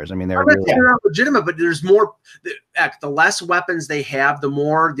legitimate players. I mean, they're not legitimate, but there's more. The less weapons they have, the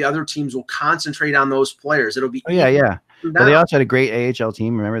more the other teams will concentrate on those players. It'll be yeah. But they also had a great AHL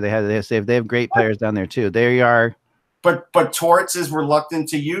team. Remember, they have great players down there too. There you are. But Torts is reluctant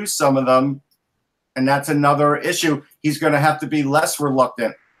to use some of them, and that's another issue. He's going to have to be less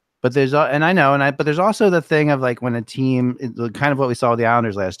reluctant. But but there's also the thing of like when a team, kind of what we saw with the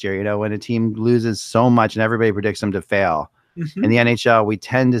Islanders last year. When a team loses so much and everybody predicts them to fail. Mm-hmm. In the NHL, we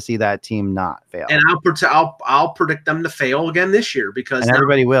tend to see that team not fail. And I'll predict them to fail again this year because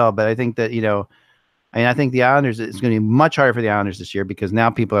everybody will. But I think that I think the Islanders, it's going to be much harder for the Islanders this year because now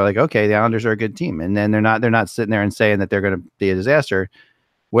people are like, okay, the Islanders are a good team. And then they're not sitting there and saying that they're going to be a disaster,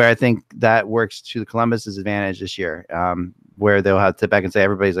 where I think that works to the Columbus's advantage this year, where they'll have to sit back and say,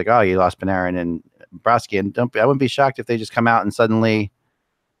 everybody's like, oh, you lost Panarin and Bobrovsky. And I wouldn't be shocked if they just come out and suddenly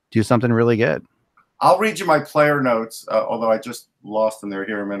do something really good. I'll read you my player notes, although I just lost them. They were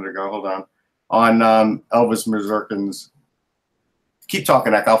here a minute ago. Hold on Elvis Merzurkin's. Keep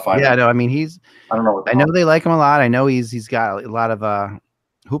talking, Eck. I'll find it. Yeah, no, I mean, I don't know. I know they like him a lot. I know he's got a lot of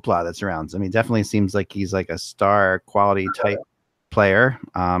hoopla that surrounds him. He definitely seems like he's like a star quality type player.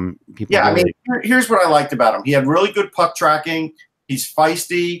 Here's what I liked about him. He had really good puck tracking. He's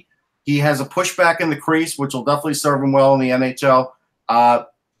feisty. He has a pushback in the crease, which will definitely serve him well in the NHL.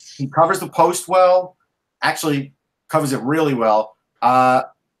 He covers the post well. Actually, covers it really well. And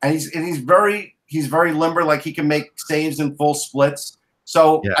he's very limber. Like he can make saves in full splits.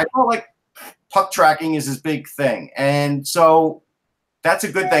 So I felt like puck tracking is his big thing. And so that's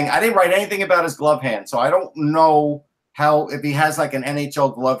a good thing. I didn't write anything about his glove hand, so I don't know if he has like an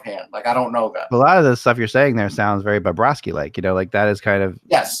NHL glove hand. Like, I don't know that. A lot of the stuff you're saying there sounds very Bobrovsky-like, like that is kind of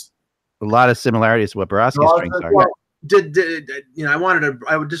yes, a lot of similarities to what Bobrovsky's strengths are. Well,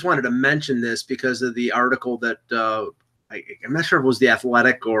 I just wanted to mention this because of the article that I'm not sure if it was The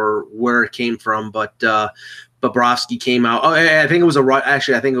Athletic or where it came from, but Bobrovsky came out. Oh, I think it was a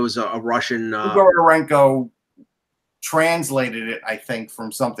Russian. Grigorenko translated it, I think,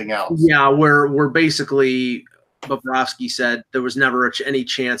 from something else. Yeah, where basically Bobrovsky said there was never any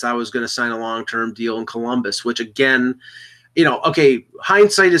chance I was going to sign a long-term deal in Columbus, which again, okay,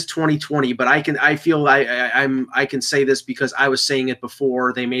 hindsight is 20/20, but I can say this because I was saying it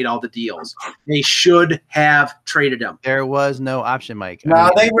before they made all the deals. They should have traded him. There was no option, Mike.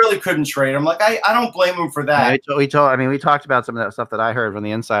 They really couldn't trade him. Like, I don't blame him for that. We talked about some of that stuff that I heard from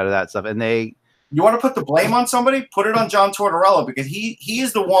the inside of that stuff, and you want to put the blame on somebody? Put it on John Tortorella, because he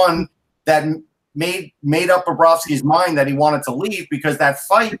is the one that made up Bobrovsky's mind that he wanted to leave, because that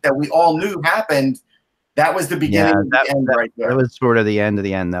fight that we all knew happened. That was the beginning of the end right there. That was sort of the end of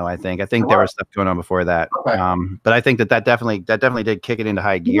the end, though, I think. There was stuff going on before that. Okay. But I think that definitely did kick it into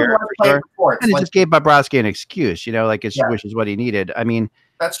high gear. For sure. And it just gave Bobrovsky an excuse, which is what he needed. I mean,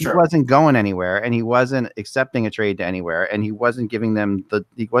 that's true. He wasn't going anywhere, and he wasn't accepting a trade to anywhere, and he wasn't giving them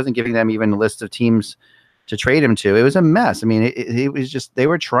even a list of teams to trade him to. It was a mess. I mean, it was just they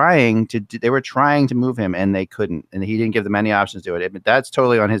were trying to move him, and they couldn't, and he didn't give them any options to it. But that's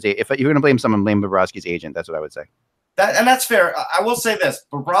totally on his. If you're going to blame someone, blame Bobrovsky's agent. That's what I would say. That's fair. I will say this: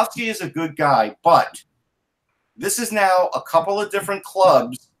 Bobrovsky is a good guy, but this is now a couple of different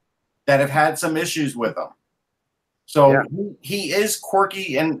clubs that have had some issues with him. So he is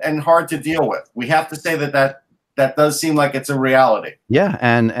quirky and hard to deal with. We have to say that does seem like it's a reality. Yeah,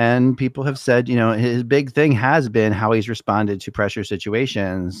 and people have said, his big thing has been how he's responded to pressure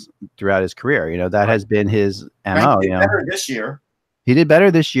situations throughout his career. That has been his MO. He did better this year. He did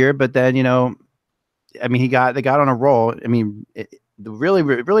better this year, but then they got on a roll. I mean, the really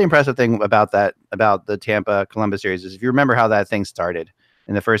really impressive thing about the Tampa Columbus series is if you remember how that thing started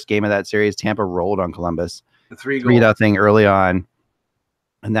in the first game of that series, Tampa rolled on Columbus, 3-0 early on.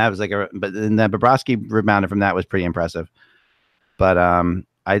 And that was but then Bobrovsky rebounded from that was pretty impressive. But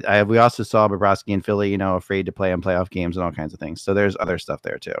we also saw Bobrovsky in Philly, afraid to play in playoff games and all kinds of things. So there's other stuff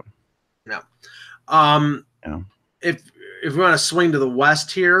there too. Yeah. If we want to swing to the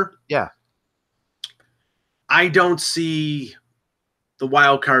West here, yeah, I don't see the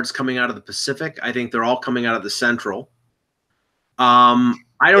wild cards coming out of the Pacific. I think they're all coming out of the Central. I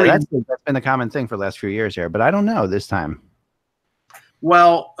don't. That's been the common thing for the last few years here, but I don't know this time.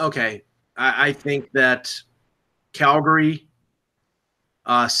 Well, okay. I think that Calgary,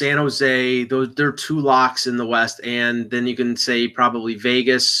 San Jose, they're 2 locks in the West, and then you can say probably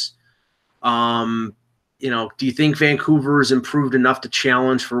Vegas. Do you think Vancouver is improved enough to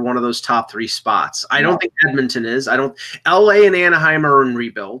challenge for one of those top 3 spots? I don't think Edmonton is. LA and Anaheim are in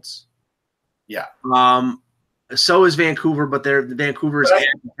rebuilds. Yeah. So is Vancouver, but Vancouver's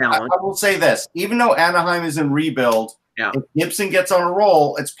talent. I will say this: even though Anaheim is in rebuild, if Gibson gets on a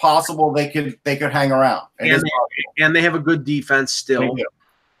roll, it's possible they could hang around. And they have a good defense still.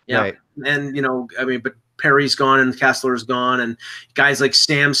 Yeah, right. And but Perry's gone and Kessler's gone, and guys like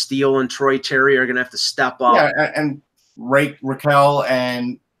Sam Steele and Troy Terry are going to have to step up. Yeah, and Raquel,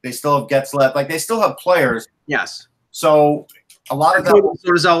 and they still have Getzlaff. Like, they still have players. Yes. So a lot of that.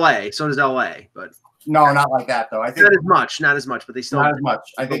 So does LA. So does LA, but. No, not like that, though. I think not as much, but they still not as much.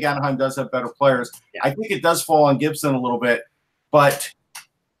 I think Anaheim does have better players. Yeah. I think it does fall on Gibson a little bit, but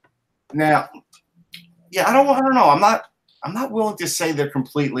now, I don't know. I'm not willing to say they're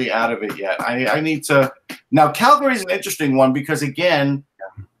completely out of it yet. I need to. Now, Calgary is an interesting one because, again,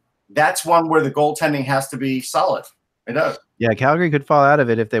 that's one where the goaltending has to be solid. It does. Yeah, Calgary could fall out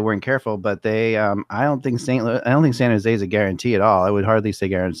of it if they weren't careful, but they. I don't think San Jose is a guarantee at all. I would hardly say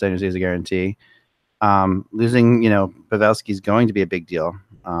San Jose is a guarantee. Losing, Pavelski is going to be a big deal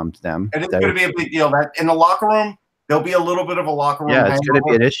to them. And it's going to be a big deal. That in the locker room, there'll be a little bit of a locker room. Yeah, it's going to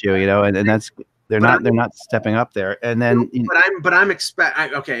be an issue, and that's they're not stepping up there. And then, I'm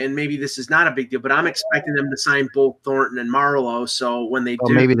expect okay, and maybe this is not a big deal, but I'm expecting them to sign both Thornton and Marleau. So when they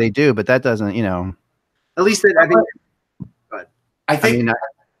do, maybe they do, but that doesn't, At least I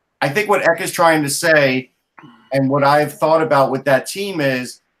think what Eck is trying to say, and what I've thought about with that team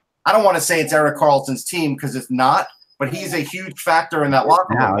is. I don't want to say it's Erik Karlsson's team because it's not, but he's a huge factor in that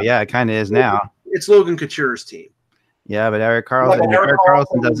locker room. Now, yeah, it kind of is now. It's Logan Couture's team. Yeah, but Erik Karlsson.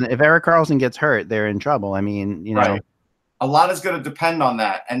 If Erik Karlsson gets hurt, they're in trouble. I mean, right. A lot is going to depend on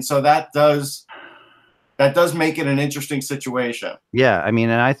that, and so that does make it an interesting situation. Yeah, I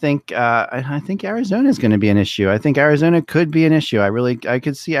mean, and I think Arizona is going to be an issue. I think Arizona could be an issue. I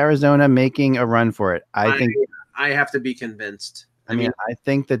could see Arizona making a run for it. I have to be convinced. I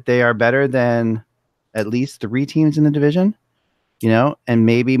think that they are better than at least 3 teams in the division, and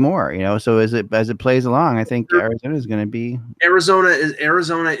maybe more, So as it plays along, I think Arizona is going to be. Arizona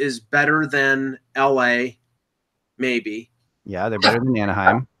is better than LA, maybe. Yeah, they're better than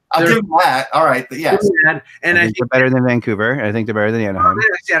Anaheim. I'll give them that. All right, yes. And I think they're better than Vancouver. I think they're better than Anaheim.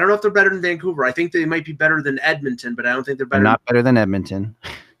 I don't know if they're better than Vancouver. I think they might be better than Edmonton, but I don't think they're better. They're not better than Edmonton.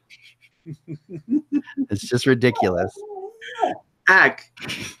 It's just ridiculous.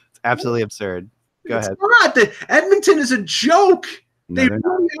 It's absolutely absurd. Go ahead. Not. Edmonton is a joke. They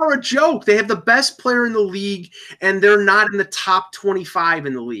really are a joke. They have the best player in the league, and they're not in the top 25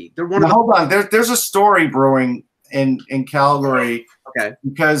 in the league. They're one. Hold on. There's a story brewing in Calgary. Okay.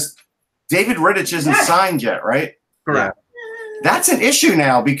 Because David Rittich isn't signed yet, right? Correct. Yeah. That's an issue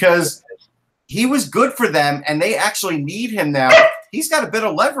now because he was good for them, and they actually need him now. He's got a bit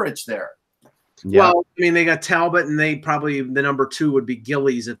of leverage there. Yeah. Well, they got Talbot, and they probably the number 2 would be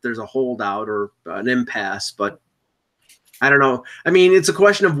Gillies if there's a holdout or an impasse. But I don't know. It's a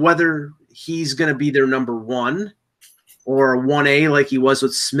question of whether he's going to be their number 1 or 1A like he was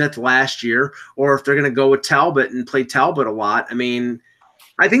with Smith last year, or if they're going to go with Talbot and play Talbot a lot.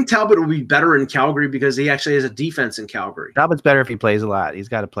 I think Talbot will be better in Calgary because he actually has a defense in Calgary. Talbot's better if he plays a lot. He's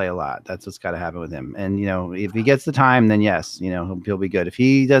got to play a lot. That's what's got to happen with him. And, if he gets the time, then yes, he'll be good. If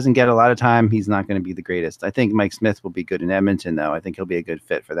he doesn't get a lot of time, he's not going to be the greatest. I think Mike Smith will be good in Edmonton, though. I think he'll be a good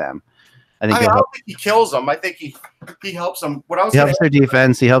fit for them. I don't think he kills them. I think he helps them. He helps their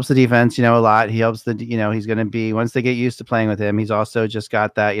defense. He helps the defense, a lot. He helps he's going to be, once they get used to playing with him, he's also just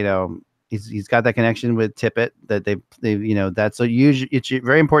got that, he's got that connection with Tippett that they that's so usually it's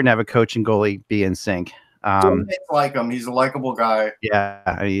very important to have a coach and goalie be in sync. Like him, he's a likable guy. Yeah,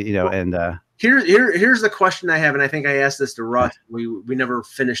 and here's the question I have, and I think I asked this to Russ. We never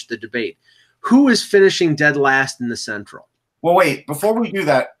finished the debate. Who is finishing dead last in the Central? Well, wait, before we do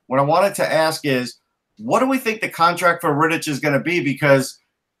that, what I wanted to ask is, what do we think the contract for Rittich is going to be? Because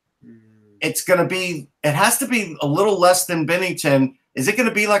it has to be a little less than Binnington. Is it going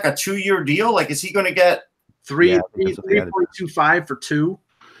to be like a 2-year deal? Like, is he going to get 3.25 for 2?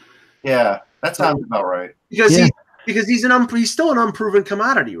 Yeah, that sounds about right. Because he's still an unproven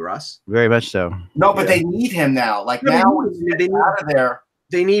commodity, Russ. Very much so. No, but they need him now. Like now, he's out of there.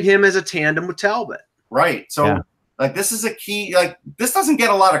 They need him as a tandem with Talbot. right? So, Yeah. like, this is a key. Like, this doesn't get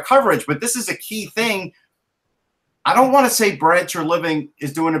a lot of coverage, but this is a key thing. I don't want to say Brad Treliving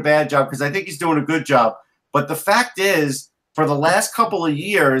is doing a bad job because I think he's doing a good job. But the fact is, for the last couple of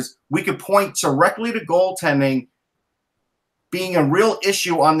years, we could point directly to goaltending being a real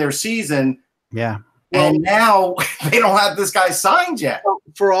issue on their season. Yeah. And now they don't have this guy signed yet.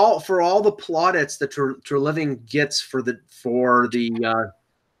 For all the plaudits that Treliving gets for the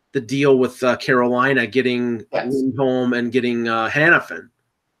deal with Carolina getting Lindholm and getting Hannafin,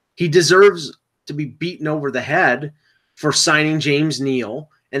 he deserves to be beaten over the head for signing James Neal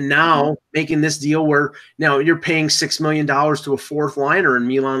and now making this deal where now you're paying $6 million to a fourth liner in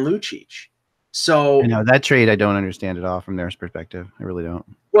Milan Lucic. So I know that trade I don't understand at all from their perspective. I really don't.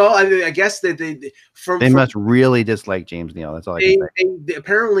 Well, I guess they must really dislike James Neal. That's all I can say. They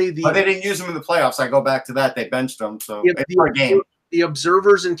apparently but they didn't use him in the playoffs. I go back to that. They benched him. So it's our game. The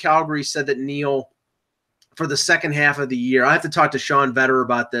observers in Calgary said that Neal, for the second half of the year, I have to talk to Sean Vetter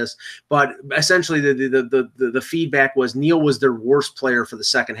about this, but essentially the feedback was Neal was their worst player for the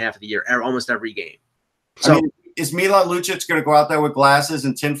second half of the year, almost every game. So. I mean, is Milan Lucic going to go out there with glasses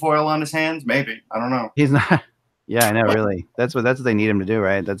and tinfoil on his hands? Maybe. I don't know. He's not. Yeah, I know. Really, that's what they need him to do,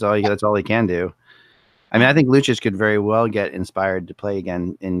 right? That's all he can do. I mean, I think Lucic could very well get inspired to play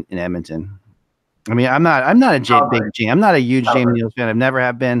again in Edmonton. I mean, I'm not a huge James Neal fan. I've never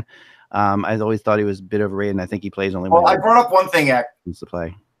have been. I always thought he was a bit overrated, and I think he plays only. Well, I brought up one thing, to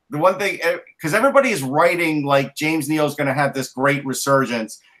play. The one thing, because everybody is writing like James Neal is going to have this great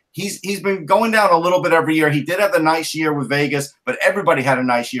resurgence. He's been going down a little bit every year. He did have a nice year with Vegas, but everybody had a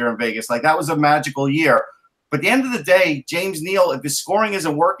nice year in Vegas. Like, that was a magical year. But at the end of the day, James Neal, if his scoring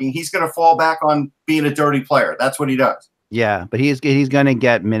isn't working, he's going to fall back on being a dirty player. That's what he does. Yeah, but he's going to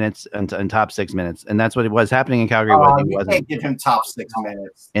get minutes in top 6 minutes, and that's what it was happening in Calgary. You can't give him top 6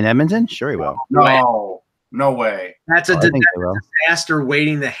 minutes in Edmonton. Sure, he will. No way. That's a disaster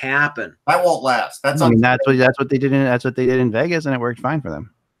waiting to happen. That won't last. That's what they did in Vegas, and it worked fine for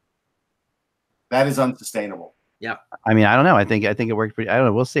them. That is unsustainable. Yeah. I mean, I don't know. I think it worked pretty. I don't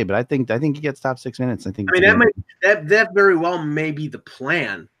know. We'll see. But I think he gets top 6 minutes. I mean, that very well may be the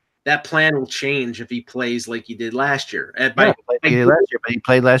plan. That plan will change if he plays like he did last year. But he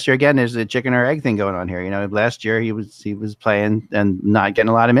played last year again. There's a chicken or egg thing going on here. You know, last year he was playing and not getting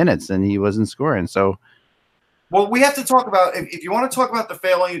a lot of minutes, and he wasn't scoring. So, well, we have to talk about if you want to talk about the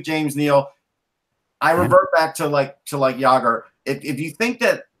failing of James Neal. I revert back to Yager. If you think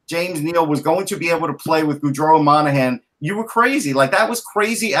that James Neal was going to be able to play with Gaudreau and Monahan, you were crazy. Like, that was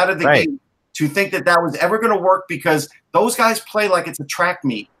crazy out of the gate to think that was ever going to work, because those guys play like it's a track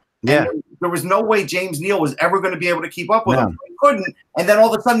meet. Yeah. And there was no way James Neal was ever going to be able to keep up with him. He couldn't. And then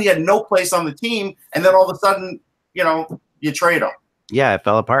all of a sudden he had no place on the team. And then all of a sudden, you trade him. Yeah, it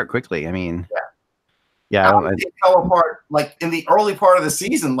fell apart quickly. I mean, it fell apart like in the early part of the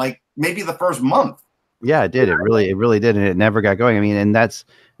season, like maybe the first month. Yeah, it did. It really did. And it never got going. I mean,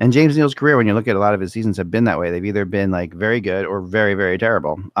 and James Neal's career, when you look at a lot of his seasons, have been that way. They've either been like very good or very, very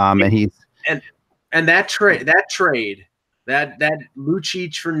terrible. And that trade, that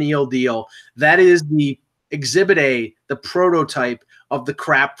Lucic for Neal deal, that is the exhibit A, the prototype of the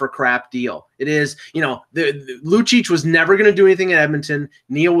crap for crap deal. It is, the Lucic was never going to do anything in Edmonton.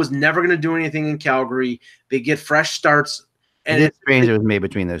 Neal was never going to do anything in Calgary. They get fresh starts. And it's strange it was made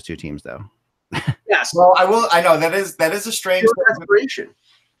between those two teams, though. Yes. Well, I know that is a strange desperation.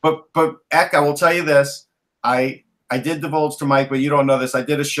 But Eck, I will tell you this. I did divulge to Mike, but you don't know this. I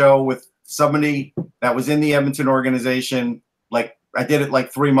did a show with somebody that was in the Edmonton organization. Like, I did it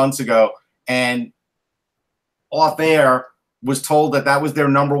like 3 months ago, and off air was told that was their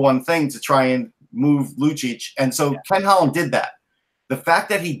number one thing to try and move Lucic. And so Ken Holland did that. The fact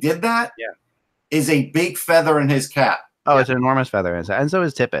that he did that is a big feather in his cap. Oh, it's an enormous feather, and so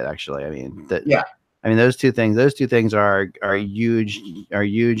is Tippett. Actually, I mean, those two things are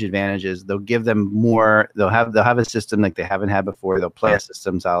huge advantages. They'll give them more. They'll have a system like they haven't had before. They'll play a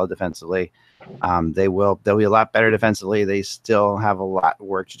system solid defensively. They'll be a lot better defensively. They still have a lot of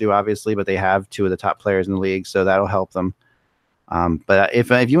work to do, obviously, but they have two of the top players in the league, so that'll help them. But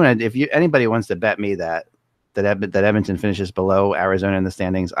if anybody wants to bet me that Edmonton finishes below Arizona in the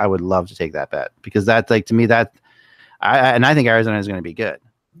standings, I would love to take that bet, because that's like, to me, I think Arizona is going to be good,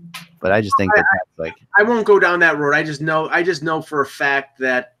 but I just think that's like, I won't go down that road. I just know for a fact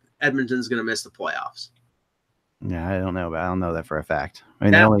that Edmonton's going to miss the playoffs. Yeah, I don't know that for a fact. I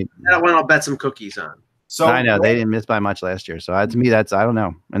mean, that one I'll bet some cookies on. So I know they didn't miss by much last year. So to me, I don't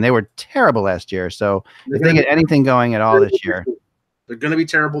know. And they were terrible last year. So if they get anything going at all this year, they're going to be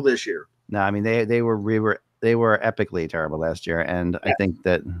terrible this year. No, I mean they were epically terrible last year, and I think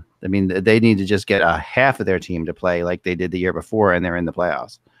that I mean, they need to just get a half of their team to play like they did the year before, and they're in the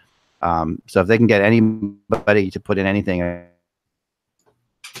playoffs. So if they can get anybody to put in anything,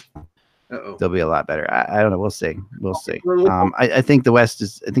 they'll be a lot better. I don't know. We'll see. We'll see. I think the West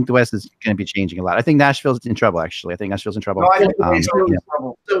is. I think the West is going to be changing a lot. I think Nashville's in trouble. Actually, I think Nashville's in trouble. No, I think Nashville's in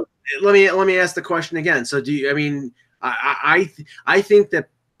trouble. So let me ask the question again. So do you? I mean, I think that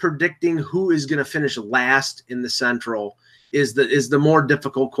predicting who is going to finish last in the Central is the more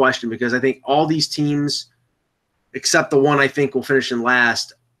difficult question, because I think all these teams, except the one I think will finish in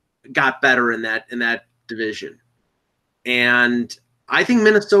last, got better in that division, and I think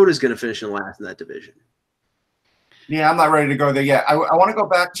Minnesota is going to finish in last in that division. Yeah, I'm not ready to go there yet. I want to go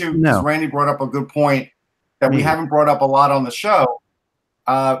back to, because Randy brought up a good point that we haven't brought up a lot on the show.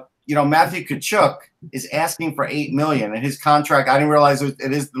 Matthew Tkachuk is asking for $8 million, and his contract, I didn't realize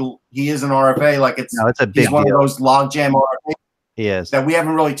he is an RFA. Like it's a big he's one deal. of those logjam RFAs He is. that we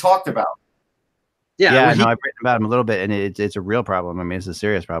haven't really talked about. Yeah, I've written about him a little bit, and it's a real problem. I mean, it's a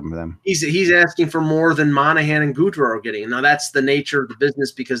serious problem for them. He's asking for more than Monahan and Gaudreau are getting. Now, that's the nature of the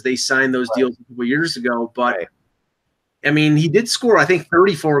business because they signed those deals a couple years ago. But, I mean, he did score, I think,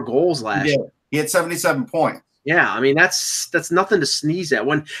 34 goals last year. He had 77 points. Yeah, I mean, that's nothing to sneeze at.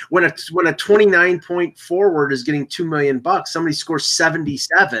 When a 29-point forward is getting $2 million, somebody scores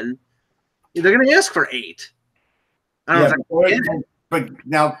 77, they're going to ask for 8. But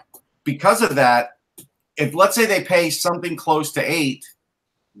now, because of that, if let's say they pay something close to 8,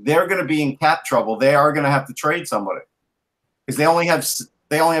 they're going to be in cap trouble. They are going to have to trade somebody because they only have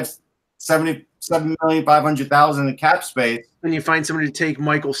 $77,500,000 in cap space. When you find somebody to take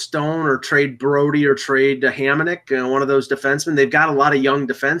Michael Stone or trade Brody or trade Hamonic, one of those defensemen, they've got a lot of young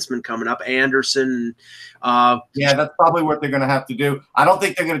defensemen coming up. Anderson. Yeah, that's probably what they're going to have to do. I don't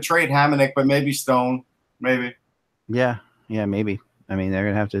think they're going to trade Hamonic, but maybe Stone, maybe. Yeah, maybe. I mean, they're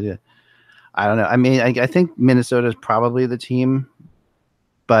going to have to do it. I don't know. I mean, I think Minnesota is probably the team,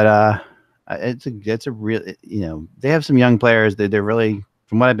 but it's a real, they have some young players. They're really,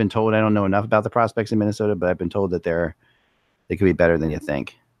 from what I've been told, I don't know enough about the prospects in Minnesota, but I've been told that they could be better than you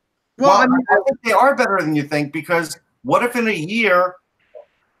think. Well, I think they are better than you think, because what if in a year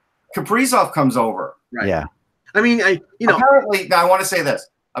Kaprizov comes over? Right. Yeah. I mean, apparently, now I want to say this.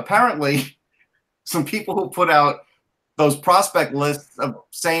 Apparently, some people who put out those prospect lists of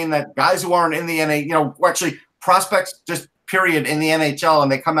saying that guys who aren't in the NHL, actually prospects just period in the NHL,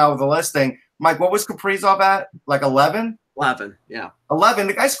 and they come out with a listing. Mike, what was Kaprizov at? Like 11? 11, yeah. 11.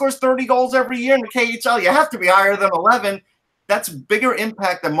 The guy scores 30 goals every year in the KHL. You have to be higher than 11. That's bigger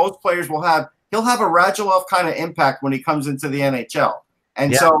impact than most players will have. He'll have a Radulov kind of impact when he comes into the NHL.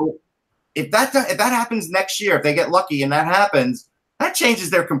 And so if that happens next year, if they get lucky and that happens, that changes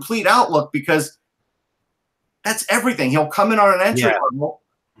their complete outlook, because that's everything. He'll come in on an entry level.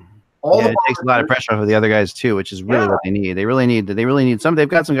 It takes a lot of pressure off of the other guys too, which is really what they need. They really need some. They've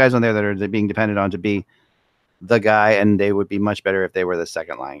got some guys on there that are being dependent on to be the guy, and they would be much better if they were the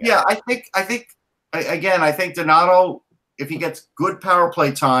second line guy. Yeah, I think Donato, if he gets good power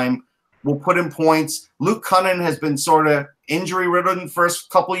play time, will put in points. Luke Cunnin has been sort of injury ridden the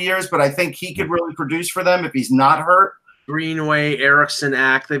first couple of years, but I think he could really produce for them if he's not hurt. Greenway, Eriksson,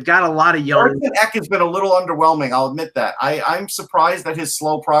 Ek. They've got a lot of young. Eriksson Ek has been a little underwhelming. I'll admit that. I'm surprised at his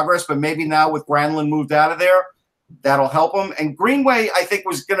slow progress, but maybe now with Granlund moved out of there, that'll help him. And Greenway, I think,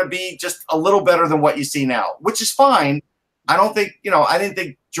 was going to be just a little better than what you see now, which is fine. I don't think, I didn't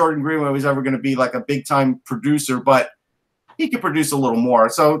think Jordan Greenway was ever going to be like a big time producer, but he could produce a little more.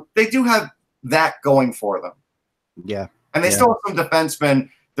 So they do have that going for them. Yeah. And they still have some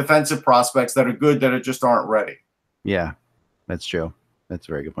defensive prospects that are good that just aren't ready. Yeah, that's true. That's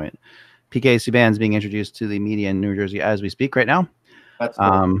a very good point. PK Subban's being introduced to the media in New Jersey as we speak right now. That's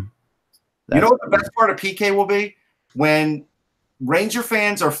cool. You know what the best part of PK will be? When Ranger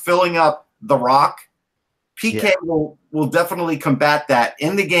fans are filling up the Rock, PK will definitely combat that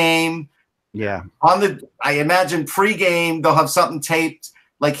in the game. Yeah. I imagine pre-game they'll have something taped.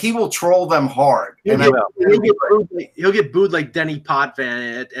 Like, he will troll them hard. He'll get booed like Denny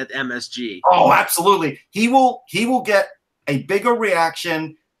Potvin at MSG. Oh, absolutely. He will get a bigger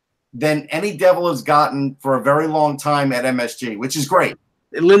reaction than any Devil has gotten for a very long time at MSG, which is great.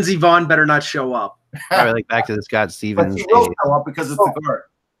 Lindsey Vaughn better not show up. Probably like back to the Scott Stevens. But he will show up because it's the guard.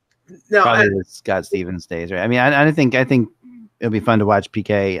 No, probably the Scott Stevens days, right? I mean, I think it'll be fun to watch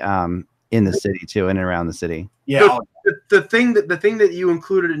PK in the city too, in and around the city. Yeah. The thing that you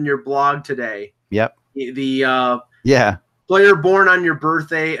included in your blog today. Yep. The player born on your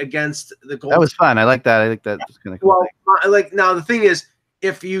birthday against the Gold. That was fun. I like that. Just kind of cool. Well, now the thing is,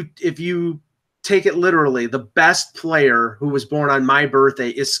 if you take it literally. The best player who was born on my birthday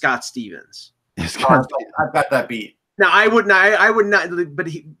is Scott Stevens. I've got that beat. Now I would not,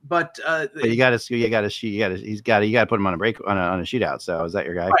 but you got to put him on a break on a shootout. So is that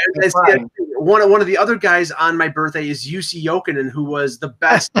your guy? Right. One of the other guys on my birthday is Jussi Jokinen, who was the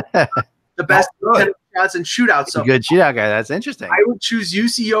best, shots and shootouts. So good shootout guy. That's interesting. I would choose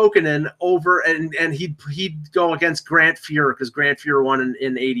Jussi Jokinen over, and he'd go against Grant Fuhrer because Grant Fuhrer won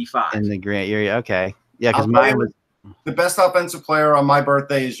in '85. In the Grant year, okay, yeah, because mine was the best offensive player on my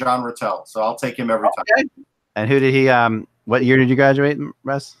birthday is Jean Rattel, so I'll take him every time. And who did he? What year did you graduate,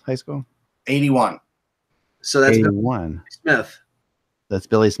 Russ? High school? 81. So that's 81. Billy Smith. That's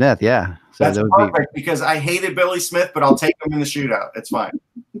Billy Smith. Yeah. So that's perfect because I hated Billy Smith, but I'll take him in the shootout. It's fine.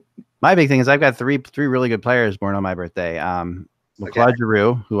 My big thing is I've got three really good players born on my birthday. Claude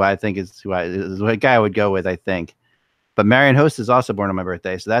Giroux, who I think is a guy I would go with, I think. But Marion Host is also born on my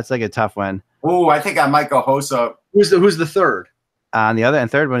birthday, so that's like a tough one. Oh, I think I might go Hossa. Who's the third? The other and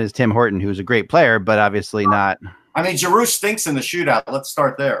third one is Tim Horton, who's a great player, but obviously not. I mean, Giroux stinks in the shootout. Let's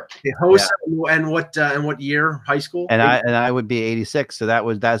start there. Hossa, and what year? High school? And I would be 86, so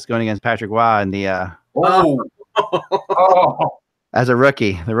that's going against Patrick Waugh in the as a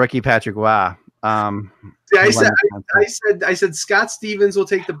rookie, the rookie Patrick Waugh. I said Scott Stevens will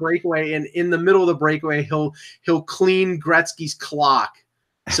take the breakaway, and in the middle of the breakaway, he'll clean Gretzky's clock.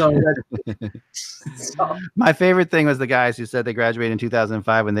 So my favorite thing was the guys who said they graduated in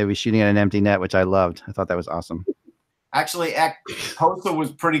 2005 when they were shooting at an empty net, which I loved. I thought that was awesome. Actually, Hossa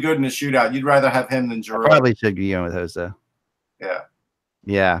was pretty good in the shootout. You'd rather have him than Giroux. I probably should be with Hossa. Yeah.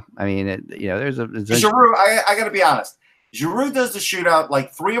 Yeah. I mean, there's Giroux. I got to be honest. Giroux does the shootout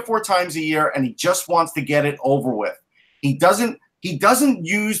like 3 or 4 times a year, and he just wants to get it over with. He doesn't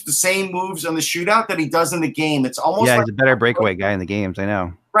use the same moves on the shootout that he does in the game. It's almost he's a better breakaway guy in the games. I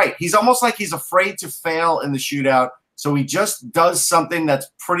know. Right. He's almost like he's afraid to fail in the shootout. So he just does something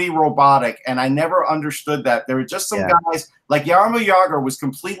that's pretty robotic. And I never understood that. There were just some guys like Jaromir Jagr was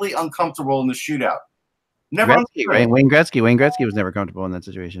completely uncomfortable in the shootout. Never Gretzky, right? Wayne Gretzky was never comfortable in that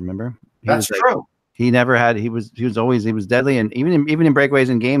situation. Remember? That's true. He never had. He was deadly, and even in breakaways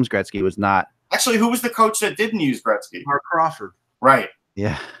in games, Gretzky was not. Actually, who was the coach that didn't use Gretzky? Mark Crawford. Right.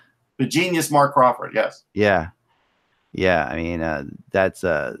 Yeah. The genius Mark Crawford. Yes. Yeah. Yeah. I mean, that's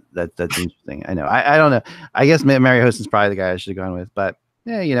interesting. I know. I don't know. I guess Mary Host is probably the guy I should have gone with, but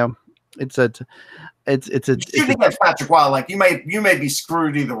yeah, it's shooting against Patrick Waugh. Like you may be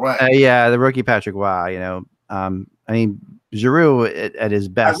screwed either way. The rookie Patrick Waugh. I mean, Giroux at his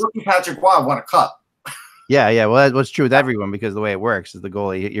best. Rookie Patrick Waugh won a cup. Yeah. Well, that's what's true with everyone because the way it works is the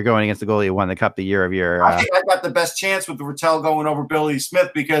goalie. You're going against the goalie who won the cup the year of your. I think I got the best chance with the Rattel going over Billy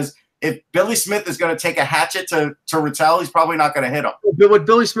Smith because if Billy Smith is going to take a hatchet to Rattel, he's probably not going to hit him. But what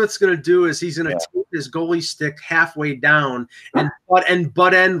Billy Smith's going to do is he's going to take his goalie stick halfway down and butt end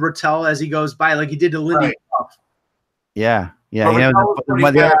Rattel as he goes by, like he did to Lindy. Right. Yeah. The other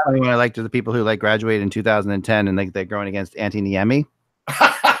funny one I liked are the people who graduated in 2010 and they're going against Antti Niemi.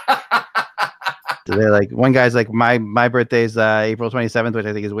 So they're one guy's my birthday's April 27th, which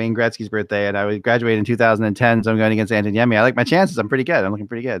I think is Wayne Gretzky's birthday, and I graduated in 2010, so I'm going against Antti Niemi. I like my chances. I'm pretty good. I'm looking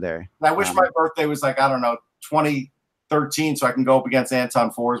pretty good there. I wish my birthday was 2013, so I can go up against Anton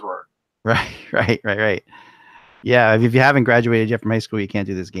Forsberg. Right. Yeah, if you haven't graduated yet from high school, you can't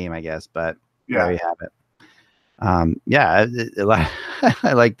do this game, I guess. But there you have it. I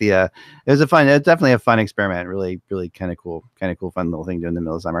like the. It was definitely a fun experiment. Really kind of cool, fun little thing to do in the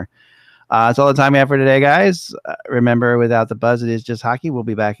middle of summer. That's all the time we have for today, guys. Remember, without the buzz, it is just hockey. We'll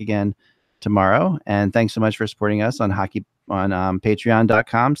be back again tomorrow. And thanks so much for supporting us on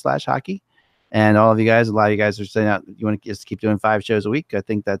patreon.com/hockey. And all of you guys, a lot of you guys are saying out you want to just keep doing 5 shows a week. I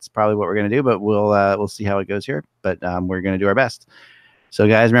think that's probably what we're going to do, but we'll see how it goes here. But we're going to do our best. So,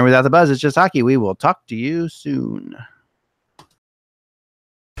 guys, remember, without the buzz, it's just hockey. We will talk to you soon.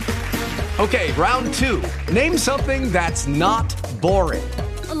 Okay, round 2. Name something that's not boring.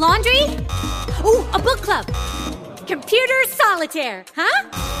 A laundry? Ooh, a book club. Computer solitaire, huh?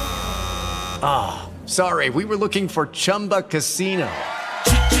 Sorry, we were looking for Chumba Casino.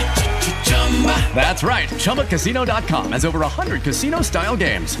 That's right. ChumbaCasino.com has over 100 casino-style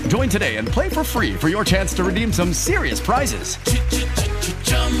games. Join today and play for free for your chance to redeem some serious prizes.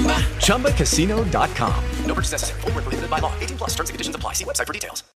 ChumbaCasino.com. No purchase necessary. Void where prohibited by law. 18+ terms and conditions apply. See website for details.